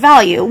knowledge or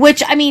value.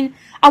 Which, I mean,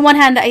 on one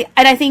hand,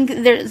 I think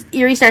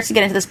Eerie starts to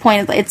get into this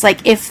point. It's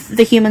if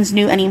the humans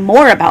knew any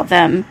more about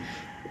them,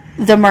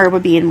 the Mer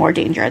would be in more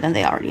danger than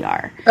they already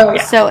are. Oh,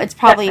 yeah. So it's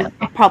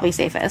probably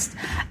safest.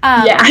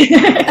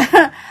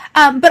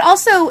 But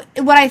also,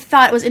 what I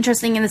thought was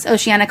interesting in this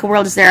Oceanica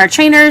world is there are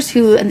trainers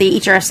and they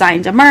each are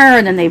assigned a Mer,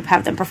 and then they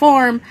have them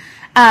perform.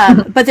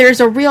 But there's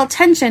a real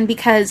tension,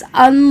 because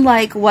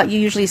unlike what you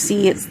usually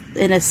see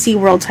in a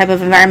SeaWorld type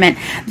of environment,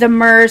 the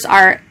Mers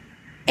are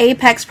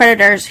apex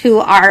predators who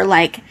are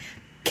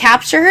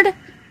captured,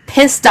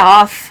 pissed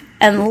off,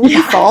 and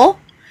lethal.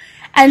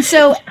 And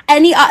so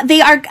they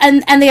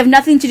have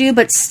nothing to do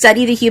but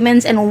study the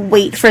humans and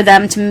wait for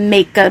them to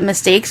make a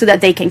mistake so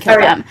that they can kill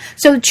them.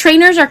 So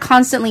trainers are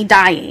constantly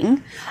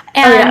dying.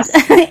 And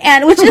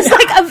and which is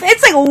part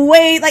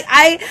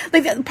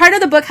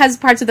of the book has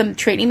parts of the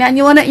training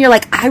manual in it, and you're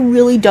I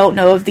really don't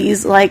know if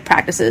these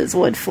practices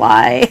would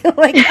fly.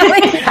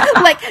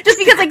 Just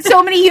because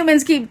so many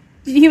humans keep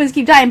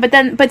dying, but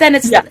then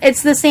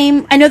it's the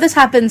same. I know this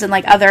happens in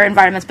other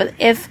environments, but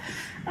if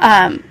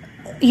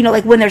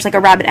like when there's like a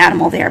rabid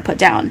animal, they are put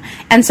down.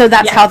 And so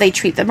that's how they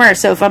treat the mer.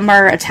 So if a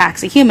mer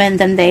attacks a human,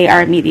 then they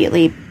are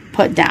immediately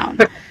put down.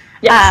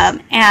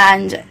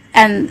 And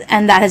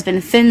that has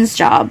been Finn's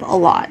job a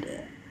lot.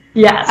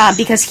 Yes.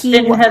 Because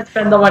Finn has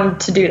been the one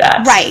to do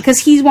that. Right, because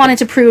he's wanted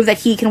to prove that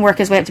he can work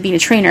his way up to being a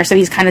trainer, so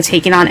he's kind of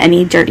taken on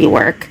any dirty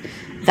work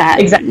that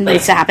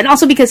needs to happen.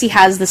 Also because he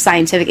has the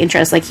scientific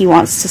interest, like he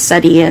wants to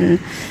study and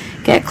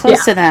get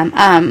close to them.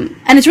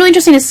 And it's really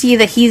interesting to see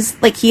that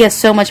he has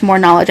so much more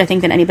knowledge, I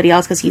think, than anybody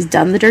else because he's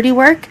done the dirty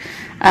work.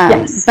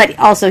 But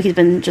also he's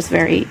been just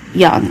very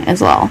young as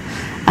well.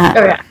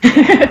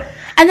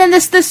 And then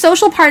the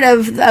social part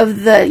of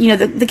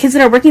the the kids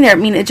that are working there, I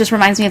mean, it just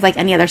reminds me of like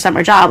any other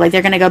summer job. Like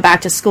they're going to go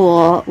back to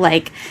school,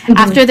 like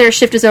after their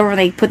shift is over and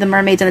they put the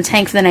mermaids in the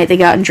tank for the night, they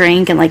go out and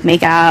drink and like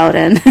make out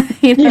and,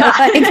 and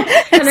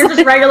they're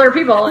just regular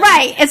people.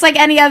 Right. It's like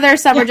any other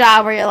summer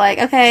job where you're like,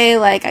 okay,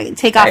 like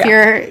take off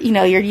your,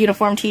 your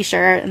uniform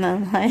t-shirt and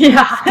then like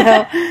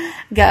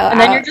go and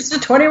then you're just a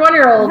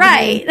 21-year-old.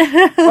 Right.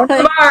 Going to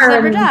the bar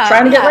and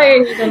trying to get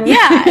laid. And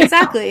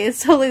exactly.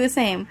 It's totally the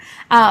same.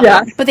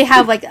 But they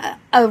have like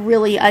a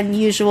really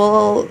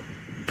unusual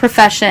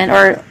profession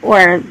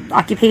or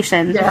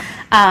occupation. It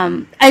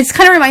kind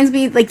of reminds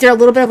me, like, they're a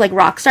little bit of like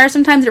rock stars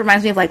sometimes. It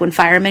reminds me of like when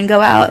firemen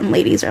go out and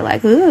ladies are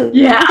like, ooh.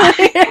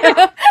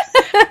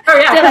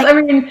 I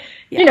mean,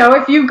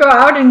 if you go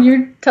out and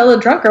you tell a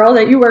drunk girl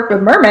that you work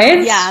with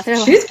mermaids,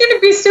 she's going to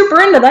be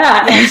super into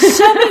that.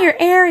 Show me your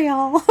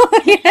Ariel.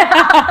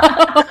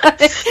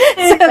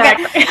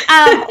 Exactly.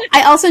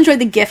 I also enjoyed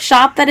the gift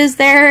shop that is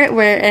there,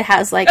 where it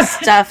has like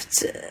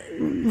stuffed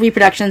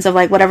reproductions of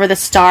like whatever the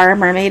star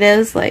mermaid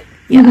is. Like,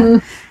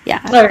 I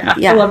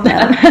love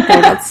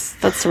that.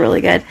 That's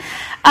really good.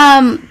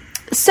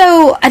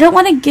 So I don't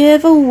want to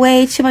give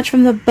away too much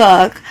from the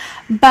book,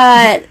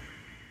 but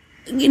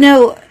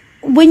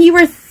when you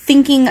were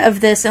thinking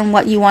of this and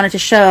what you wanted to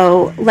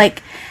show,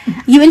 like,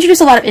 you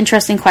introduced a lot of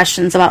interesting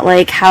questions about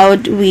like how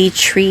do we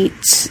treat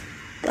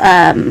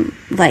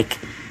like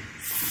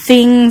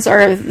things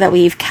or that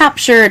we've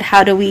captured,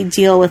 how do we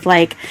deal with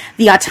like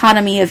the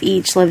autonomy of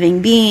each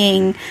living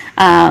being,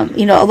 a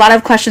lot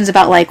of questions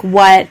about like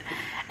what,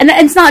 and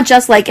it's not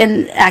just like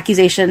an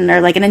accusation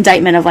or like an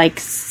indictment of like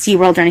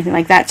SeaWorld or anything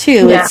like that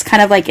too. It's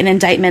kind of like an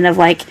indictment of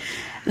like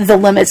the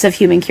limits of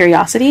human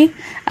curiosity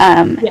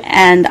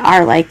and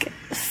our like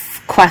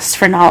quest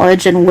for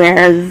knowledge and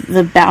where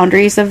the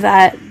boundaries of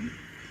that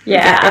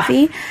get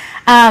iffy.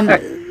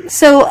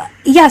 So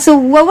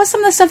what was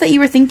some of the stuff that you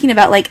were thinking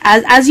about, like,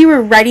 as you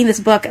were writing this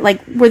book? Like,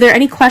 were there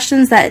any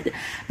questions that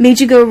made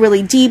you go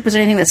really deep? Was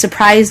there anything that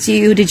surprised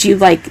you? Did you,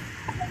 like,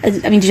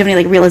 did you have any,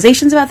 like,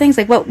 realizations about things?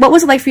 Like, what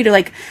was it like for you to,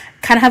 like,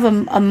 kind of have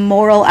a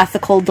moral,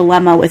 ethical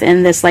dilemma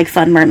within this, like,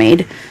 fun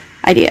mermaid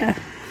idea?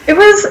 It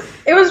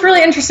was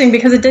really interesting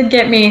because it did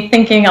get me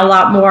thinking a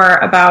lot more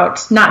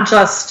about not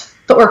just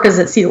the orcas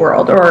at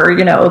SeaWorld or,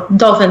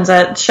 dolphins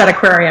at Shedd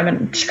Aquarium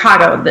in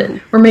Chicago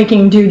that we're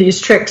making do these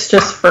tricks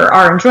just for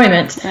our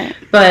enjoyment. Right.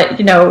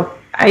 But,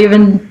 I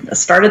even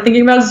started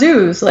thinking about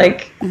zoos.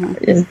 Like,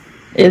 is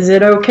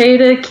it okay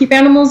to keep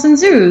animals in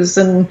zoos?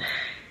 And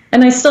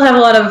I still have a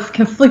lot of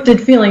conflicted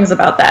feelings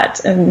about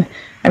that. And,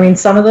 I mean,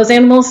 some of those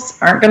animals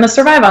aren't going to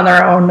survive on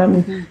their own.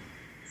 And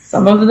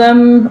some of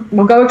them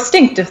will go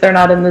extinct if they're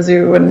not in the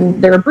zoo.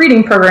 And there are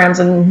breeding programs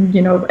and,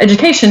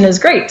 education is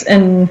great.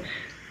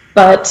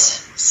 But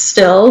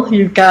still,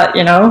 you've got,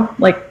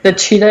 like the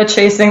cheetah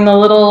chasing the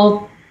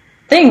little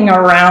thing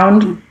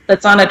around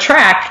that's on a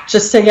track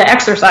just to get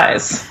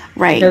exercise.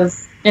 Right.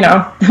 Because, you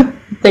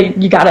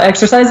got to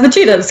exercise the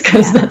cheetahs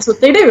because that's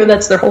what they do.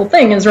 That's their whole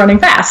thing is running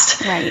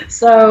fast. Right.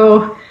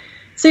 So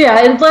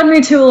it led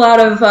me to a lot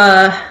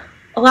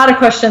of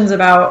questions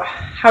about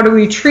how do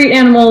we treat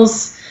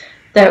animals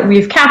that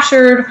we've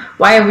captured?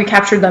 Why have we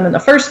captured them in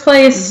the first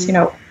place?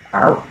 What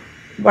are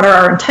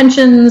our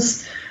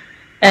intentions?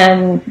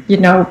 And,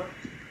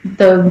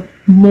 the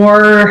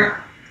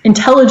more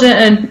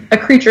intelligent a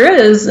creature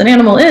is, an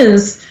animal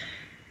is,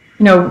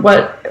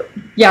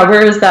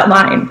 where is that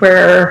line?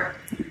 Where,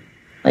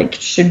 like,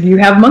 should you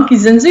have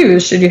monkeys in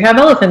zoos? Should you have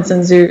elephants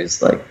in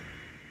zoos? Like,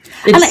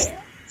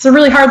 it's a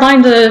really hard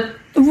line to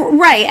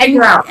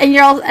figure out.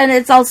 And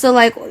it's also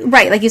like,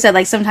 right, like you said,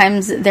 like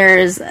sometimes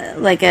there's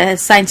like a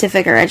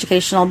scientific or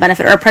educational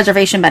benefit or a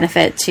preservation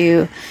benefit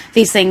to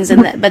these things,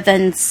 and but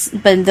then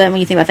when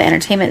you think about the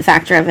entertainment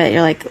factor of it,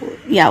 you're like,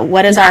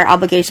 what is our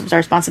obligation, our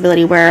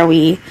responsibility? Where are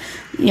we,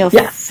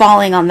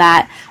 falling on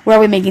that? Where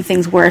are we making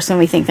things worse when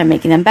we think they're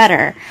making them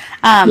better?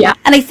 And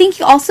I think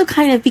you also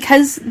kind of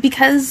because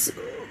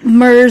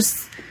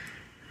MERS.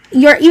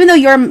 Even though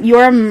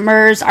your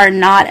MERS are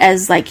not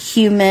as like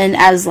human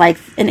as like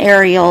an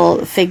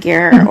Ariel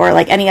figure or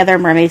like any other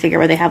mermaid figure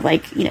where they have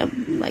like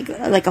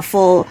like a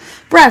full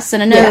breast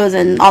and a nose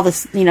and all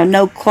this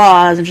no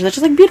claws and just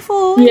like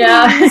beautiful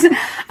just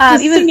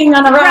even singing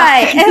on a rock,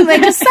 right, and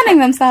like just sunning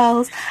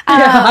themselves.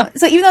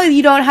 So even though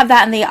you don't have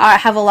that and they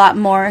have a lot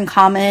more in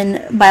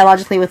common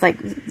biologically with like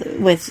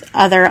with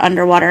other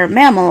underwater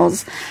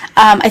mammals.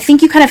 I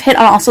think you kind of hit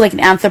on also like an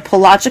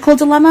anthropological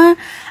dilemma,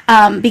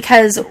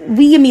 because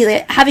we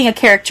immediately, having a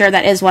character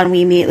that is one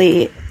we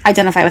immediately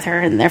identify with her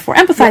and therefore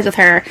empathize with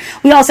her.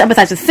 We also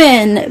empathize with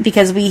Finn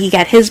because we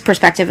get his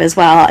perspective as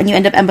well, and you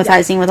end up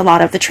empathizing with a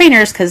lot of the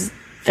trainers because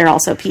they're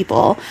also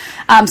people.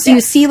 So you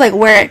see like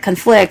where it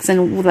conflicts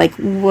and like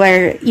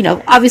where, you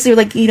know, obviously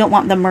like you don't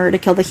want the mer to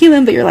kill the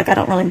human, but you're like, I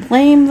don't really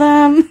blame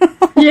them.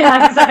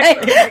 Yeah,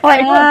 exactly.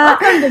 like,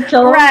 to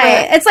kill them,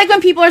 right. It's like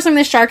when people are swimming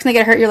with sharks and they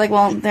get hurt, you're like,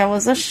 well, there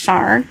was a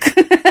shark.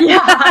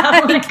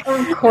 Yeah, like,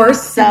 of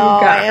course. So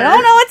I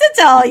don't know what to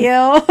tell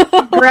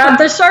you. Grab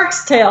the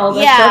shark's tail.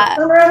 The shark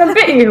turned around and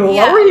bit you.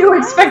 What were you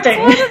expecting?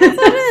 That's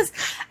what it is.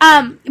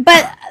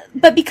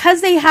 But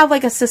because they have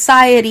like a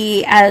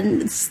society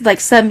and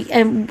like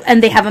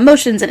and they have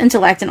emotions and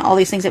intellect and all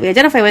these things that we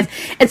identify with,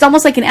 it's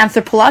almost like an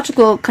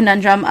anthropological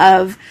conundrum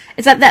of,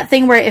 it's that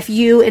thing where if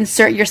you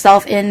insert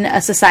yourself in a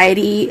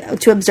society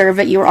to observe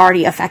it, you're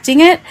already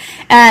affecting it.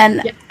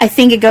 And I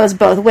think it goes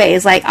both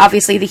ways. Like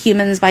obviously the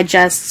humans, by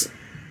just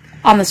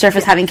on the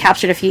surface having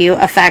captured a few,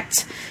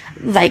 affect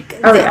like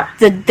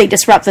they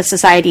disrupt the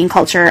society and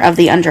culture of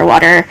the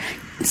underwater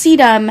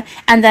sedum,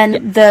 and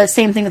then the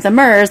same thing with the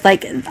mers.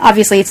 Like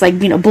obviously it's like,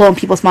 you know, blowing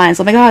people's minds,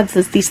 oh my god,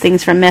 these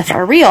things from myth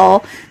are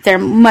real, they're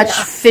much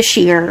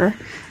fishier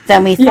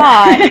than we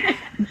thought.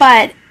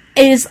 But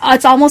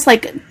it's almost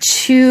like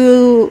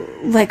two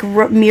like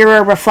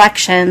mirror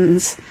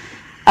reflections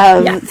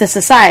of the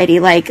society.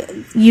 Like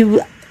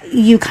you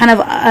kind of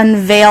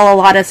reveal a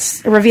lot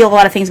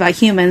of things about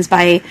humans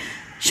by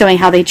showing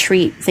how they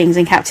treat things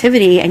in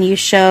captivity, and you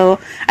show,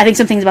 I think,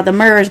 some things about the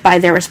mers by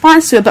their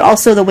response to it, but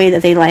also the way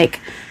that they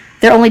like,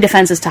 their only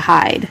defense is to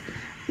hide.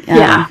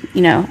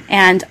 You know,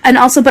 and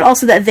also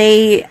that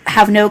they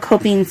have no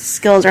coping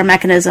skills or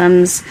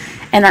mechanisms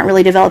and aren't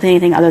really developing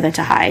anything other than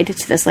to hide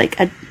to this like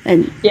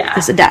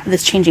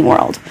this changing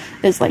world.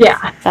 Is like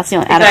that's the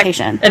only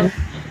adaptation. And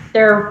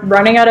they're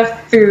running out of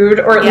food,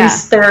 or at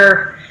least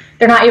they're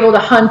not able to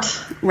hunt.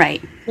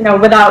 Right. You know,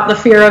 without the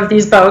fear of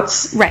these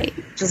boats. Right.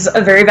 Which is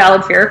a very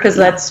valid fear, because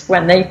that's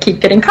when they keep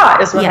getting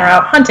caught, is when they're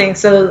out hunting.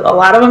 So a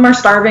lot of them are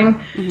starving.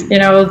 Mm-hmm. You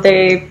know,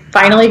 they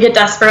finally get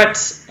desperate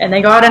and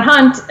they go out and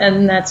hunt,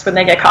 and that's when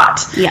they get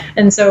caught. Yeah.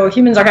 And so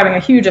humans are having a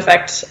huge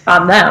effect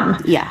on them.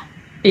 Yeah.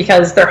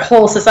 Because their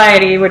whole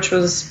society, which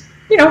was,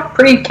 you know,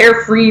 pretty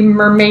carefree,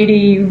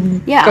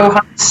 mermaidy, go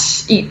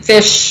hunt, eat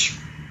fish,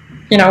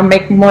 you know,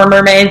 make more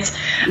mermaids.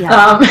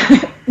 Yeah.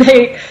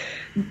 They...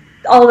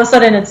 all of a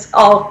sudden it's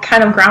all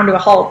kind of ground to a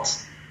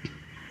halt,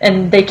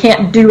 and they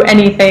can't do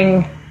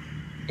anything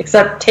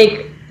except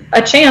take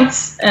a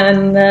chance,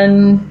 and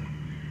then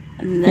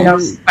you know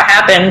what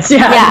happens.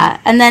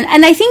 And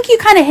I think you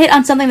kind of hit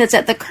on something that's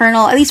at the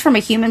kernel, at least from a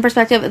human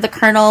perspective, at the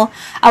kernel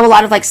of a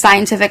lot of like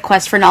scientific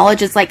quest for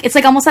knowledge. It's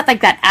like almost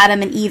like that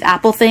Adam and Eve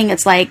apple thing.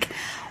 It's like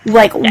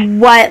what's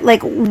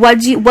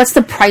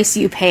the price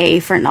you pay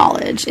for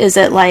knowledge? Is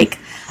it like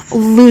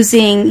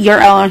losing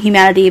your own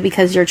humanity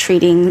because you're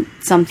treating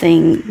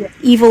something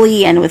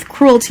evilly and with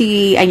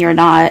cruelty, and you're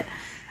not,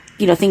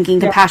 you know, thinking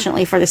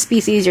compassionately for the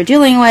species you're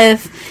dealing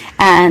with?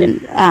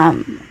 And I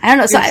don't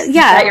know. So you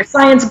got your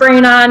science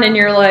brain on, and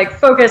you're like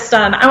focused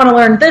on, I want to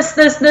learn this,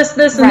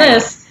 and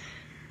this.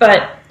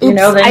 But you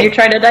know, then you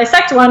try to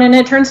dissect one, and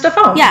it turns to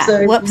foam. Yeah.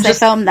 So whoops! I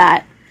foamed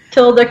that.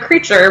 Kill the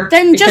creature.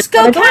 Then just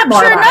go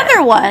capture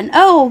another one.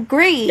 Oh,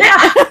 great. Yeah.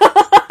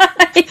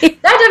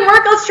 That didn't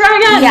work. Let's try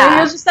again. Yeah. Maybe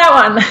it was just that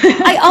one.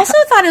 I also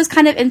thought it was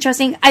kind of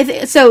interesting.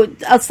 So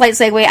a slight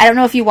segue. I don't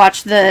know if you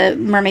watched the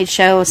mermaid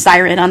show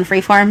Siren on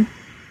Freeform.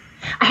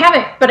 I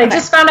haven't, but I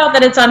just found out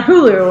that it's on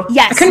Hulu.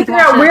 Yes. I couldn't figure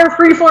out where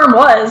Freeform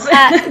was.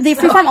 The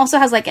Freeform also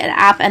has like an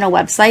app and a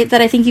website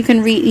that I think you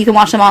can read. You can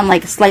watch them on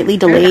like slightly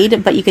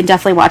delayed, but you can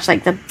definitely watch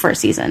like the first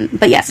season.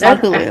 But yes, on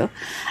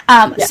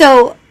Hulu.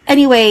 So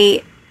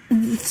anyway.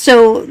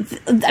 So,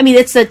 I mean,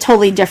 it's a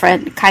totally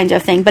different kind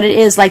of thing, but it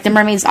is like the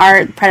mermaids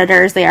are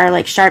predators. They are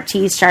like sharp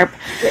teeth, sharp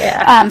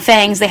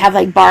fangs. They have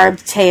like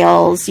barbed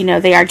tails. You know,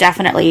 they are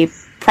definitely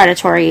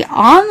predatory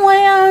on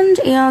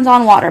land and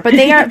on water. But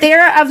they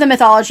are of the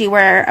mythology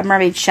where a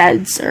mermaid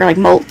sheds or like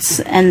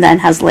molts and then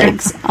has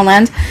legs on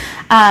land.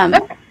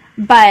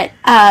 But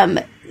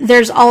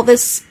there's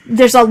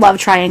a love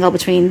triangle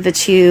between the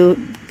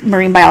two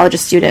marine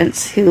biologist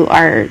students who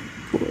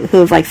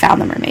have like found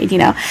the mermaid, you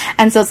know,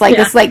 and so it's like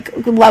this like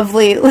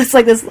lovely, it's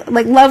like this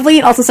like lovely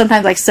and also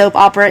sometimes like soap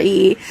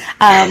opera-y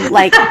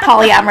like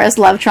polyamorous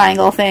love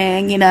triangle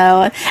thing, you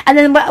know. And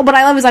then what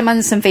I love is I'm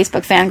on some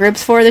Facebook fan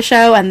groups for the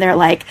show, and they're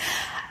like,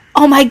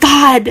 oh my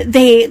god,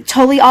 they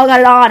totally all got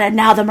it on, and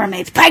now the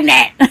mermaid's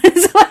pregnant.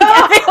 So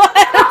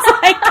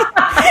like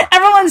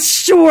everyone's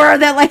sure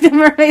that like the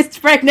mermaid's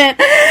pregnant,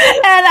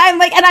 and I'm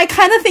like, and I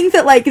kind of think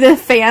that like the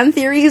fan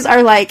theories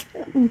are like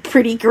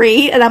pretty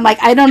great, and I'm like,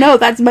 I don't know,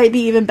 that might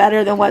be even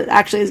better than what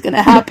actually is going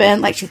to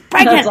happen. Like, she's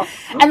pregnant,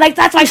 and like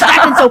that's why she's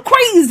acting so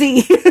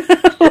crazy.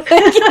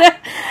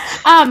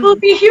 Will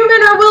it be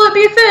human or will it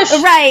be fish?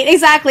 Right,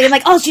 exactly. And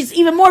like, oh, she's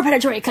even more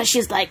predatory because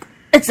she's like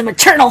it's the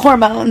maternal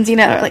hormones, or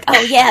like,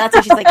 oh yeah, that's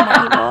why she's like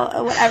more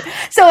or whatever.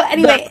 So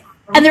anyway,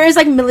 and there is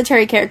like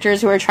military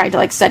characters who are trying to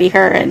like study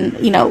her, and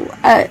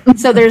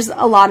so there's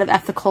a lot of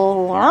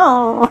ethical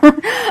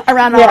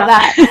around all of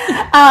that.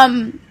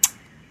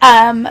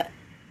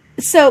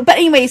 But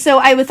anyway, so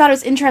I thought it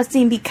was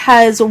interesting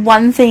because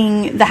one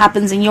thing that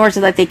happens in yours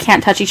is that they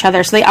can't touch each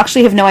other, so they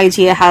actually have no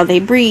idea how they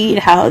breed,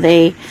 how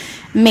they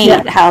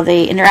mate, how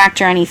they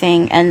interact or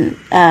anything, and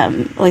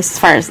at least as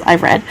far as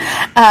I've read.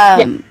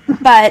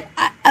 But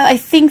I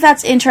think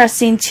that's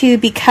interesting too,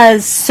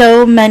 because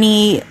so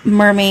many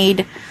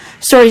mermaid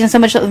stories and so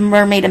much of the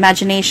mermaid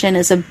imagination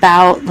is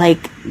about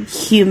like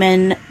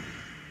human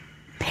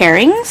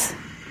pairings.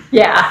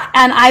 Yeah.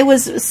 And I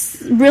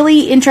was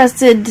really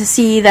interested to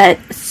see that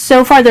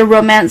so far the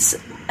romance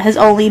has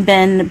only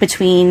been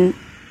between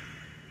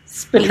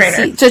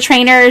the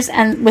trainers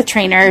and with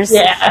trainers.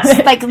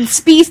 Yeah. Like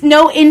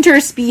no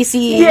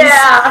interspecies.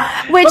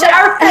 Yeah. Which they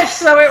are fish,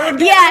 so it would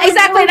be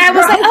exactly. And I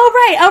was like,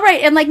 oh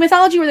right. And like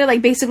mythology where they're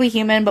like basically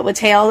human but with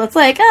tail, it's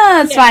like,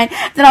 it's fine.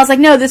 Then I was like,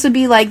 no, this would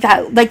be like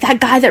that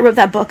guy that wrote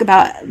that book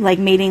about like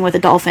mating with a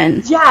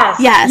dolphin. Yes.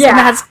 Yeah. And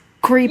that's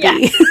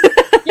creepy.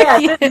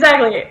 Yes,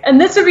 exactly.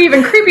 And this would be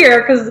even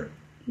creepier because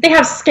they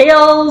have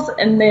scales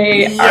and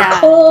they are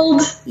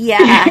cold.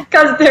 Yeah.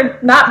 Because they're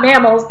not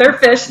mammals, they're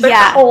fish.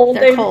 They're cold.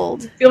 They're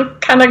cold. Feel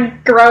kind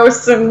of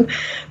gross, and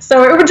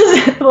so it would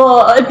just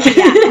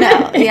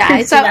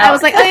So I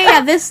was like, oh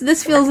yeah,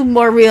 this feels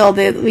more real.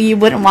 That you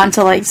wouldn't want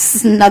to like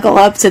snuggle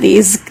up to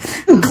these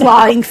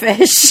clawing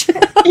fish.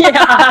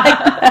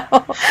 Yeah.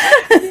 But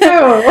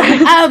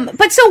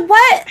so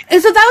that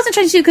was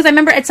interesting too, because I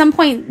remember at some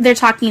point they're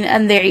talking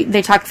and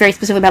they talk very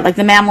specifically about like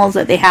the mammals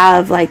that they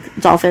have, like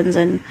dolphins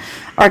and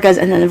orcas,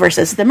 and then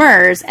versus the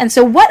mers. And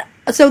so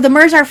the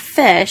mers are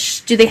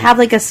fish. Do they have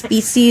like a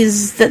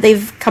species that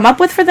they've come up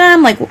with for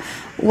them? Like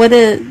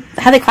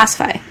how they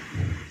classify?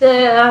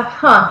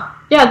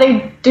 Yeah,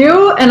 they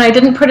do, and I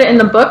didn't put it in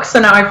the book, so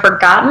now I've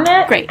forgotten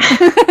it. Great.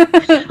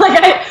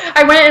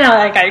 I went and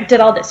I did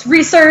all this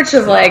research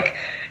of like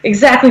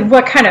exactly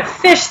what kind of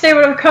fish they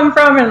would have come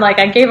from, and like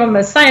I gave them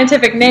a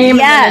scientific name,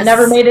 and it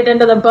never made it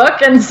into the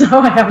book, and so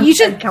I haven't. You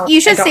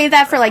should save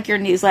that for like your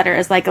newsletter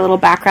as like a little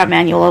background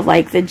manual of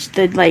like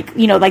the like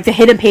like the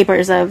hidden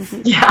papers of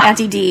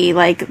Auntie D,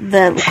 like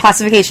the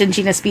classification,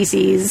 genus,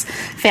 species,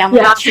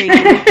 family tree,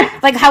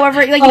 like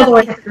however like all the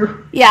way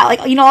through. Yeah, like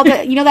all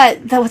the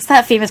that what's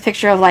that famous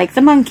picture of like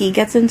the monkey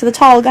gets into the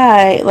tall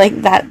guy,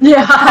 like that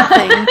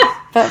thing.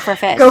 But for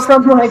fish. Go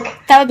from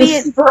like that would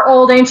be super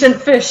old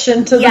ancient fish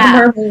into the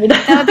mermaid.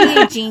 That would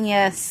be a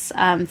genius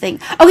thing.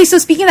 Okay, so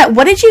speaking of that,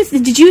 what did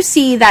you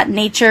see that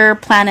Nature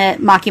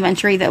Planet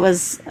mockumentary that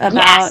was about?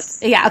 Yes.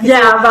 Yeah. Okay,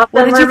 so about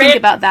what did you think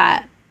about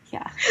that?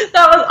 Yeah,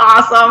 that was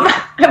awesome.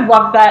 I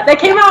love that. They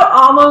came out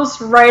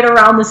almost right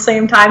around the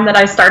same time that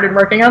I started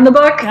working on the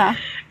book. Yeah.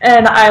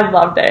 And I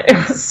loved it.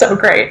 It was so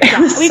great. Yeah.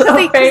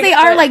 Because they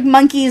are like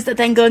monkeys that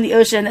then go in the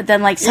ocean and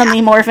then like suddenly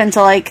morph into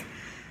like.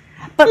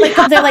 But like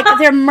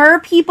they're mer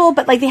people,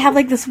 but like they have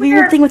like this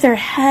weird thing with their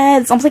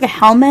heads, almost like a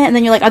helmet, and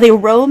then you're like, are they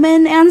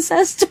Roman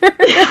ancestors?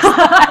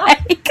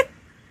 Like, it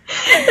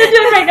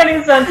didn't make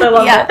any sense. I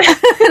love it.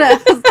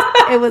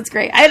 It was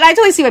great. I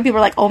totally see why people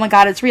are like, oh my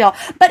god, it's real.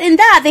 But in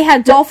that, they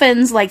had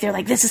dolphins. Like they're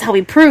like, this is how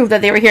we prove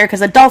that they were here,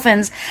 because the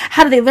dolphins.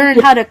 How do they learn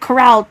how to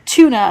corral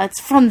tuna? It's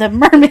from the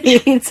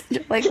mermaids.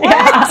 You're like, what?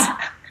 Yeah.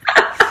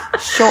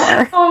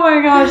 Sure. Oh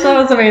my gosh, that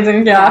was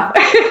amazing. Yeah.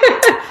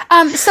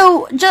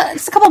 So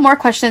just a couple more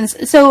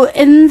questions. So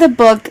in the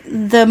book,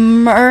 the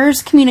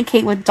mers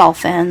communicate with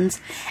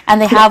dolphins, and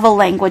they have a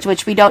language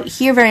which we don't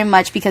hear very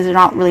much because they're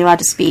not really allowed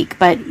to speak,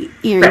 but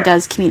Erie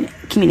does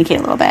communicate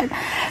a little bit.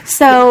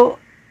 So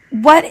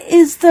what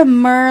is the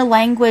mer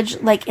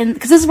language like?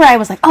 Because this is where I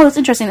was like, oh, it's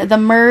interesting that the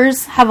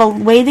mers have a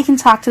way they can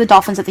talk to the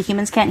dolphins that the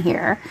humans can't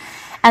hear.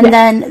 And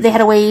then they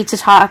had a way to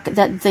talk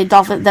that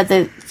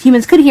the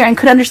humans could hear and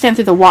could understand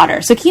through the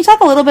water. So can you talk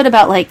a little bit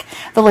about like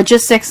the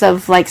logistics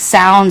of like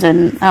sound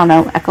and I don't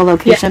know,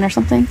 echolocation or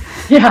something?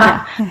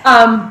 Yeah.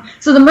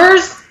 So the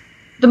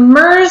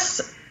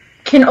mers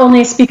can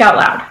only speak out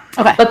loud.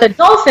 Okay. But the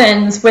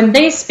dolphins, when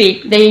they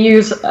speak, they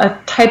use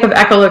a type of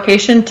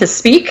echolocation to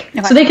speak.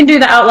 Okay. So they can do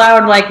the out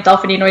loud like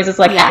dolphiny noises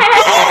like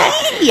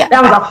that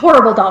was a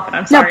horrible dolphin,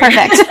 I'm sorry. No,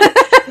 perfect.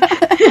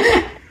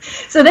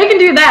 So they can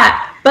do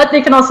that, but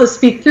they can also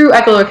speak through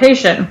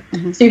echolocation.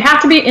 Mm-hmm. So you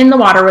have to be in the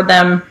water with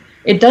them.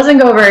 It doesn't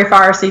go very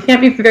far, so you can't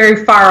be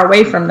very far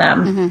away from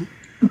them. Mm-hmm.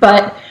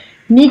 But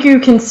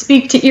Niku can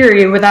speak to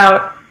Erie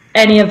without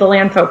any of the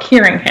land folk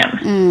hearing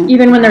him,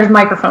 even when there's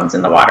microphones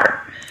in the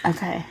water.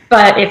 Okay.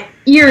 But if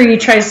Erie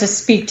tries to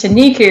speak to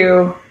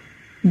Niku,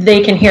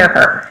 they can hear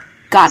her.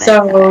 Got it.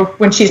 So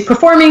when she's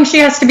performing, she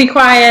has to be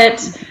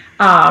quiet.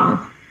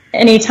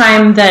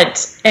 Anytime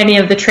that any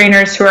of the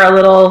trainers who are a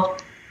little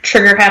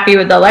trigger happy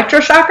with the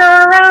electroshocker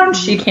are around,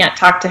 she can't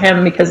talk to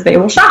him because they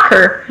will shock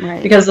her.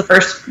 Right. Because the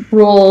first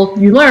rule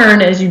you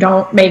learn is you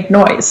don't make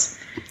noise.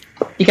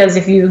 Because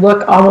if you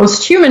look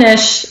almost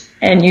humanish,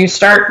 and you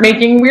start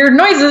making weird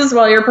noises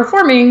while you're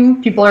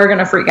performing, people are going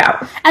to freak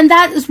out. And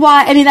that is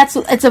why, I mean,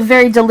 it's a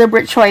very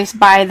deliberate choice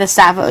by the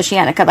staff of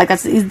Oceanica. Like,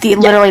 that's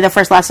literally the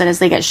first lesson is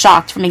they get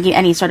shocked from making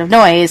any sort of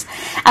noise.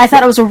 And I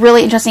thought it was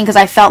really interesting because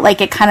I felt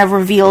like it kind of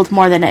revealed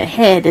more than it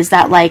hid, is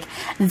that, like,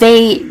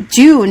 they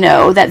do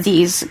know that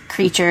these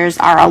creatures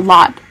are a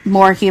lot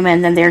more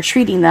human than they're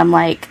treating them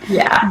like.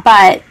 Yeah.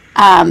 But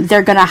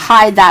they're going to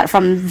hide that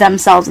from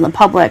themselves and the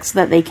public so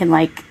that they can,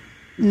 like,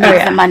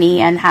 make the money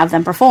and have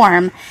them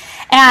perform.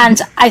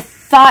 And I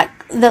thought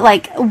that,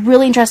 like,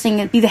 really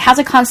interesting, they have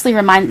to constantly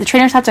the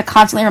trainers have to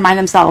constantly remind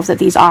themselves that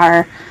these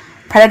are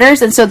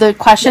predators. And so the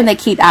question they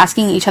keep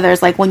asking each other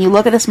is, like, when you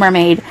look at this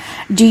mermaid,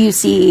 do you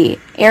see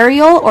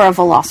Ariel or a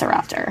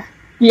velociraptor?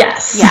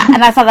 Yes. Yeah,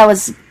 and I thought that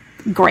was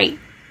great.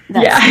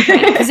 That's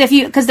great.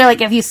 Because they're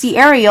like, if you see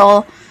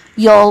Ariel,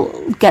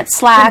 you'll get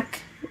slack.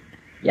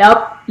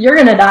 Yep, you're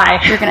gonna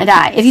die. You're gonna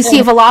die. If you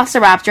see a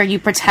velociraptor, you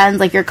pretend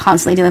like you're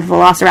constantly dealing with a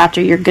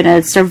velociraptor, you're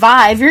gonna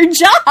survive your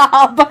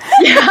job.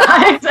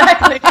 Yeah,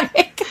 exactly.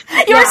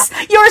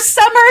 Your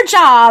summer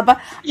job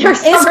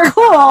is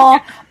cool,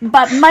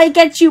 but might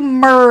get you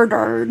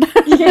murdered.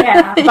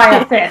 Yeah, by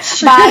a fish.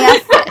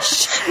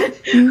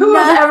 Who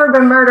has ever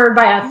been murdered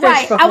by a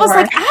fish before? I was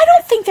like, I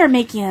don't think they're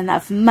making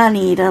enough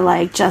money to,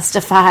 like,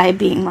 justify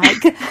being,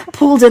 like,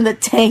 pulled in the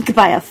tank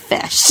by a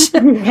fish.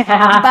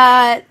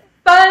 Yeah.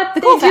 But the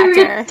cool they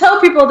do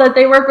tell people that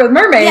they work with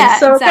mermaids,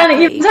 so exactly. it kind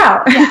of evens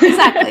out. Yeah,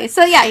 exactly.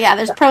 So,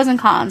 there's pros and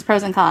cons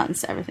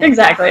to everything.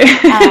 Exactly.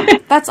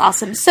 That's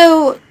awesome.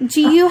 So,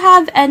 do you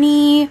have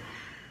anything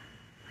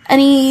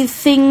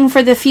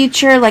for the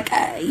future? Like,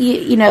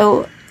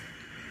 will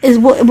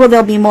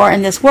there be more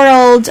in this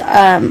world?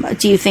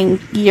 Do you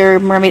think your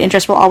mermaid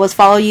interest will always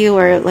follow you?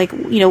 Or, like,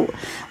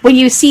 when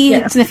you see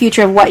in the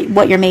future of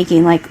what you're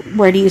making, like,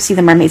 where do you see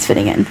the mermaids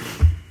fitting in?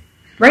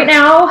 Right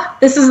now,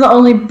 this is the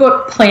only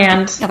book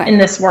planned in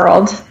this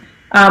world.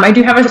 I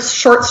do have a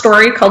short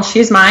story called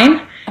She's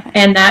Mine,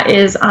 and that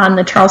is on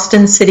the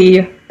Charleston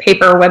City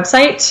paper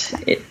website.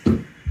 It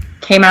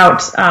came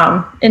out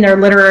in their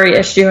literary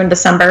issue in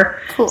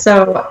December. Cool.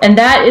 So, and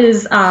that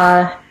is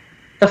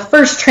the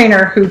first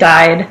trainer who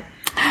died.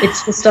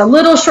 It's just a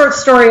little short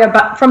story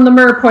from the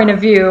mer point of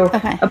view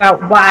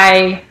about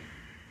why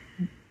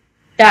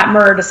that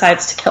mer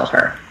decides to kill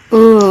her.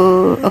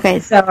 Ooh,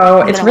 okay.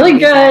 So it's really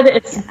good.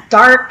 It's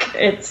dark.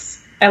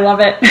 I love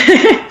it.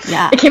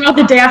 Yeah. It came out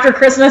the day after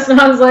Christmas,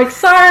 and I was like,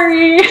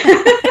 sorry.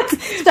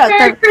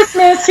 Merry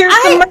Christmas. Here's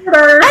some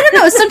murder. I don't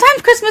know.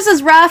 Sometimes Christmas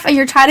is rough, and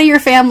you're tired of your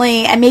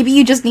family, and maybe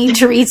you just need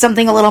to read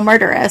something a little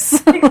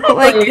murderous. Maybe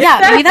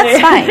that's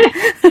fine.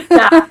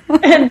 Yeah.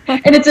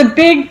 And it's a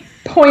big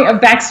point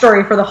of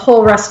backstory for the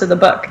whole rest of the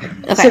book.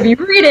 Okay. So if you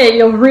read it,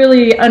 you'll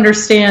really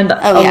understand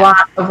a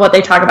lot of what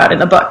they talk about in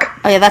the book.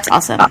 Oh, yeah, that's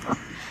awesome.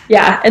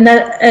 Yeah, and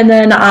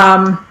then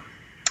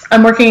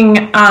I'm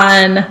working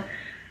on.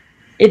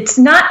 It's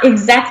not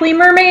exactly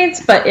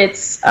mermaids, but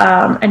it's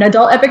an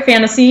adult epic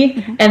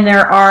fantasy, and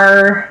there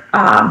are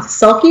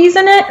selkies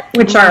in it,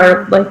 which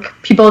are like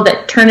people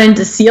that turn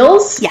into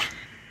seals. Yeah,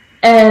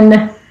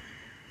 and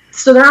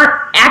so there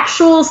aren't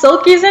actual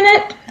selkies in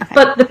it,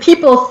 but the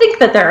people think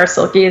that there are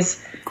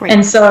selkies,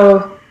 and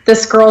so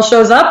this girl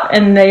shows up,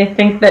 and they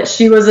think that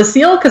she was a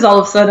seal because all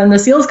of a sudden the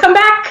seals come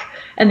back.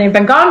 And they've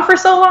been gone for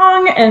so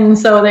long, and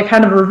so they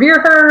kind of revere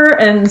her,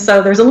 and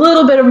so there's a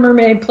little bit of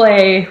mermaid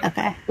play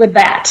with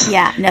that.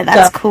 Yeah, no,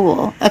 that's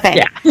cool. Okay.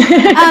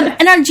 Yeah.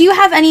 And do you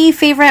have any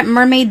favorite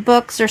mermaid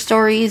books or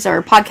stories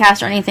or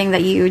podcasts or anything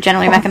that you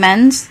generally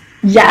recommend?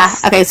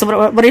 Yes. Yeah. Okay, so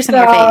what are some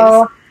of your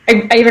faves?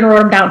 I even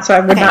wrote them down so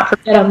I would not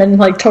forget them and,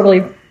 like,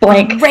 totally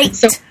blank. Great.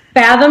 So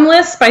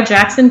Fathomless by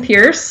Jackson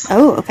Pierce.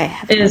 Oh, okay.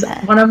 Is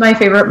one of my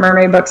favorite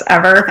mermaid books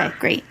ever. Okay,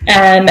 great.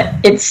 And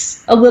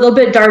it's a little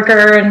bit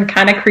darker and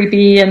kind of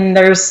creepy, and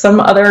there's some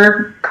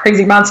other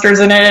crazy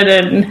monsters in it,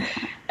 and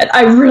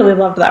I really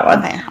loved that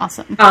one. Okay,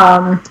 awesome.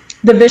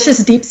 The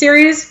Vicious Deep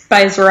series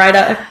by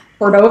Zoraida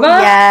Cordova.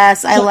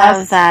 Yes, I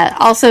love that.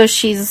 Also,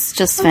 she's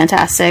just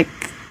fantastic.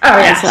 Oh,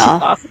 yeah, as well.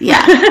 She's awesome.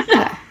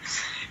 Yeah.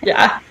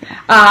 Yeah.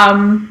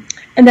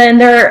 And then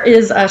there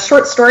is a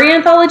short story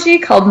anthology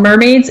called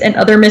Mermaids and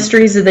Other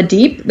Mysteries of the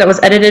Deep that was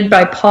edited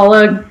by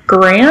Paula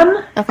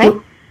Guran. Okay.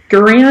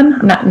 Guran?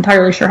 I'm not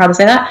entirely sure how to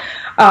say that.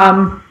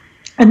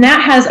 And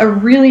that has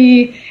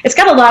it's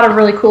got a lot of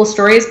really cool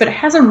stories, but it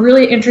has a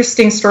really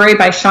interesting story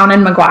by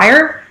Shannon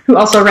Maguire, who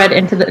also wrote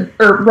Into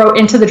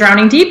the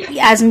Drowning Deep.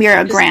 As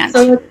Mira Grant.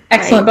 So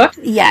excellent book.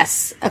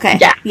 Yes. Okay.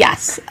 Yeah.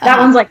 Yes. That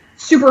one's like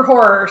super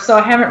horror, so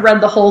I haven't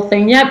read the whole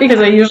thing yet because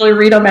I usually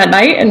read them at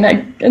night, and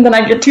then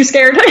I get too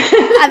scared.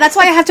 That's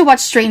why I have to watch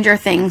Stranger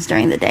Things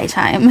during the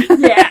daytime.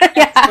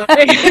 Yeah.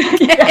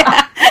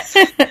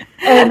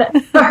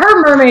 But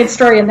her mermaid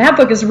story in that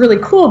book is really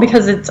cool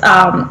because it's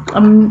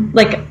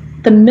like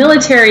the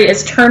military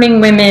is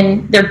turning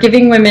women. They're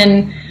giving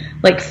women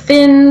like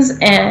fins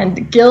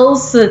and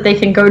gills so that they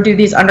can go do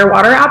these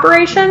underwater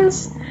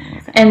operations.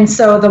 And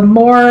so the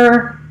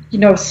more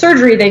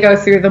surgery they go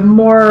through, the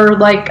more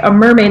like a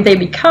mermaid they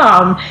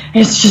become. And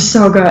it's just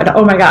so good.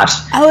 Oh my gosh.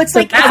 Oh, it's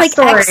like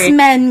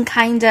X-Men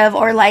kind of,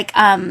 or like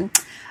Hugh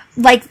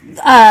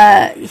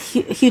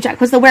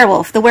Jack was the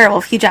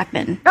werewolf, Hugh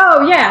Jackman.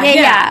 Oh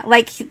yeah.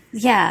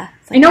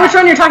 I know which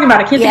one you're talking about.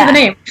 I can't think of the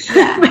name.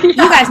 Yeah. You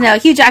guys know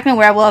Hugh Jackman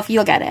werewolf.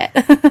 You'll get it.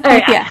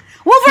 Oh, yeah.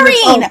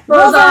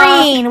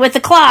 Wolverine with the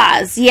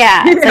claws.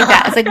 Yeah, it's like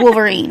that. It's like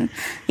Wolverine.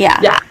 Yeah.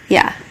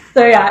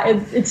 So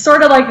it's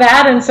sort of like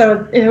that, and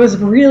so it was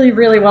really,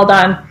 really well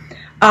done.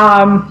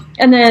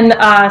 And then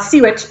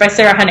Sea Witch by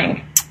Sarah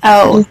Henning.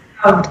 Oh,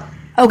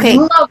 okay.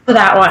 Love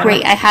that one.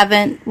 Great. I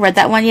haven't read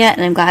that one yet,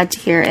 and I'm glad to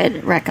hear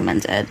it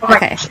recommended.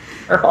 Okay.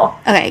 Wonderful.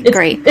 Okay,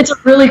 great. It's a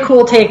really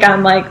cool take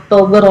on like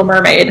the Little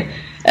Mermaid,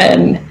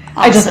 and awesome.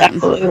 I just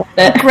absolutely love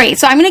it. Great.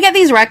 So I'm going to get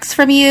these recs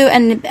from you,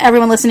 and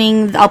everyone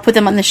listening, I'll put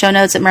them on the show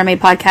notes at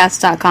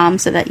mermaidpodcast.com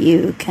so that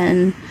you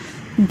can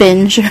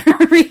binge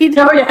read.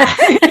 Oh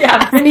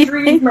yeah, binge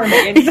read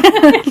Mermaids.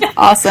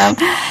 Awesome.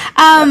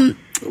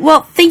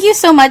 Well, thank you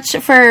so much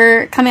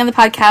for coming on the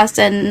podcast,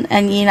 and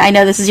I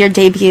know this is your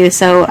debut,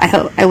 so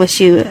I wish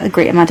you a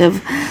great amount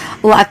of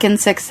luck and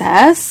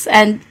success,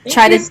 and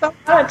try to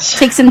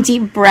take some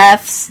deep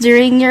breaths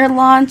during your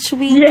launch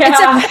week.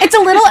 Yeah. It's a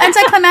little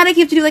anticlimactic.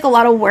 You have to do like a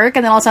lot of work,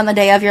 and then all of a sudden the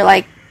day of you're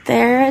like,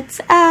 there it's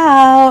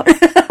out.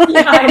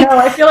 Yeah, I know.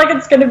 I feel like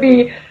it's going to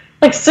be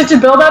like such a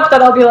build-up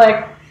that I'll be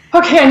like,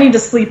 okay, I need to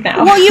sleep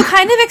now. Well, you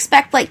kind of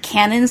expect like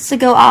cannons to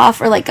go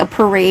off or like a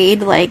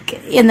parade, like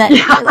in that.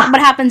 Yeah. What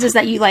happens is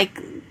that you like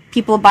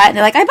people buy it and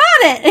they're like, I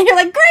bought it, and you're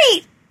like,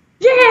 great,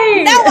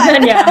 yay! That one.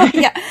 And then,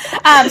 yeah.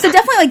 So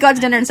definitely like go out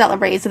to dinner and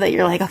celebrate so that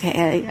you're like,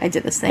 okay, I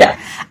did this thing. Yeah.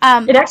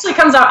 It actually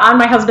comes out on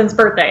my husband's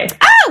birthday.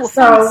 Oh,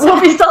 so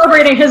we'll be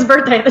celebrating his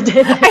birthday the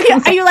day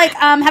that are you like,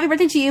 happy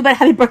birthday to you, but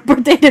happy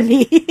birthday to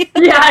me?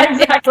 Yeah,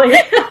 exactly.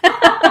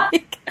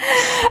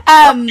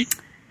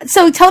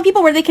 So tell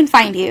people where they can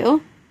find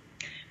you.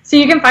 So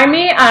you can find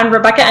me on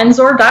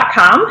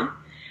RebeccaEnzor.com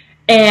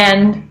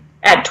and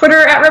at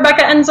Twitter at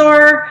Rebecca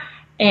Enzor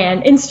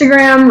and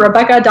Instagram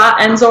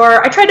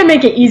Rebecca.Enzor. I tried to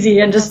make it easy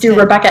and just do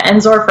Rebecca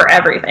Enzor for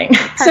everything.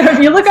 Perfect. So if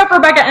you look up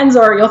Rebecca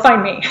Enzor, you'll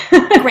find me.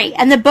 Great.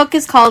 And the book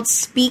is called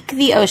Speak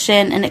the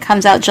Ocean, and it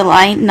comes out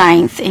July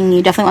 9th, and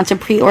you definitely want to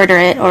pre-order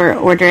it or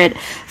order it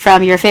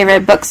from your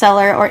favorite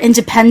bookseller or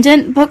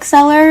independent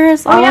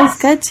booksellers. Always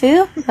good,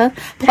 too.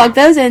 Plug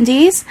those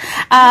indies.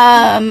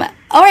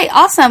 All right,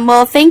 awesome.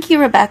 Well, thank you,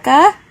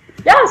 Rebecca.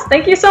 Yes,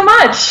 thank you so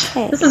much.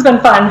 Okay. This has been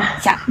fun.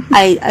 Yeah,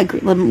 I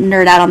agree. We'll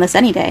nerd out on this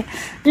any day.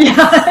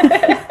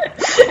 Yeah.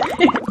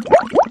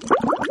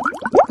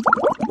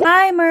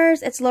 Hi,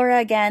 Mers. It's Laura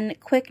again.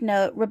 Quick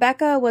note.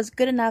 Rebecca was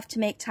good enough to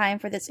make time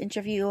for this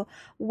interview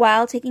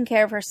while taking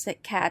care of her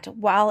sick cat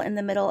while in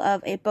the middle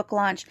of a book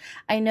launch.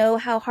 I know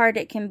how hard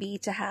it can be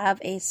to have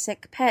a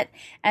sick pet,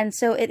 and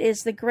so it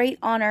is the great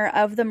honor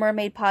of the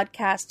Mermaid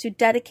Podcast to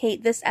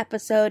dedicate this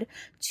episode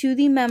to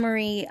the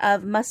memory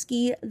of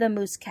Muskie the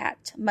Moose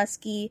Cat.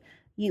 Muskie,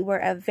 you were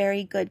a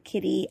very good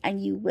kitty,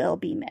 and you will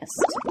be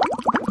missed.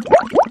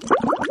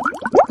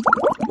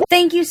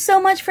 Thank you so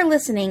much for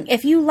listening.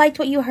 If you liked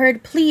what you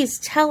heard, please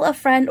tell a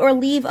friend or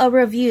leave a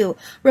review.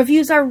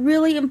 Reviews are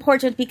really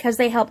important because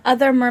they help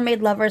other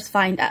mermaid lovers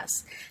find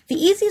us.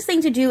 The easiest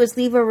thing to do is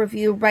leave a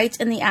review right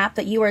in the app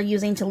that you are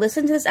using to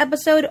listen to this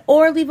episode,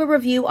 or leave a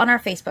review on our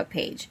Facebook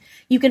page.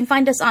 You can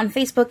find us on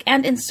Facebook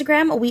and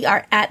Instagram. We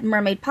are at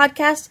Mermaid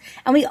Podcast,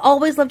 and we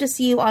always love to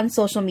see you on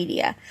social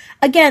media.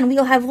 Again,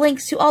 we'll have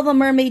links to all the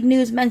mermaid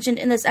news mentioned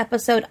in this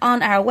episode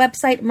on our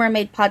website,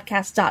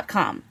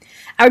 mermaidpodcast.com.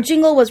 Our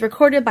jingle was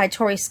recorded by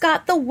Tori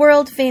Scott, the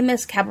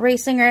world-famous cabaret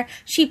singer.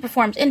 She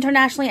performs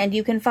internationally, and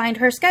you can find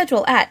her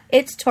schedule at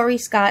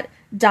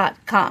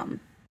itstoryscott.com.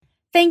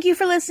 Thank you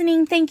for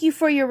listening, thank you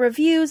for your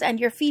reviews and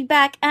your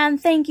feedback, and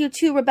thank you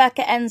to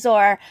Rebecca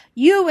Enzor.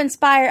 You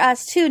inspire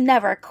us to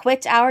never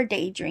quit our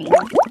daydream.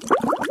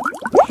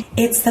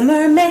 It's the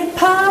Mermaid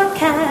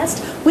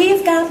Podcast.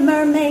 We've got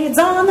mermaids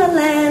on the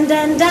land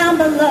and down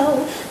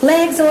below.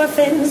 Legs or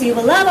fins, you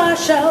will love our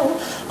show.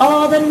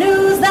 All the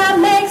news that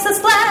makes a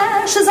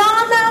splash is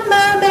on the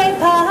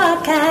Mermaid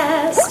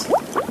Podcast.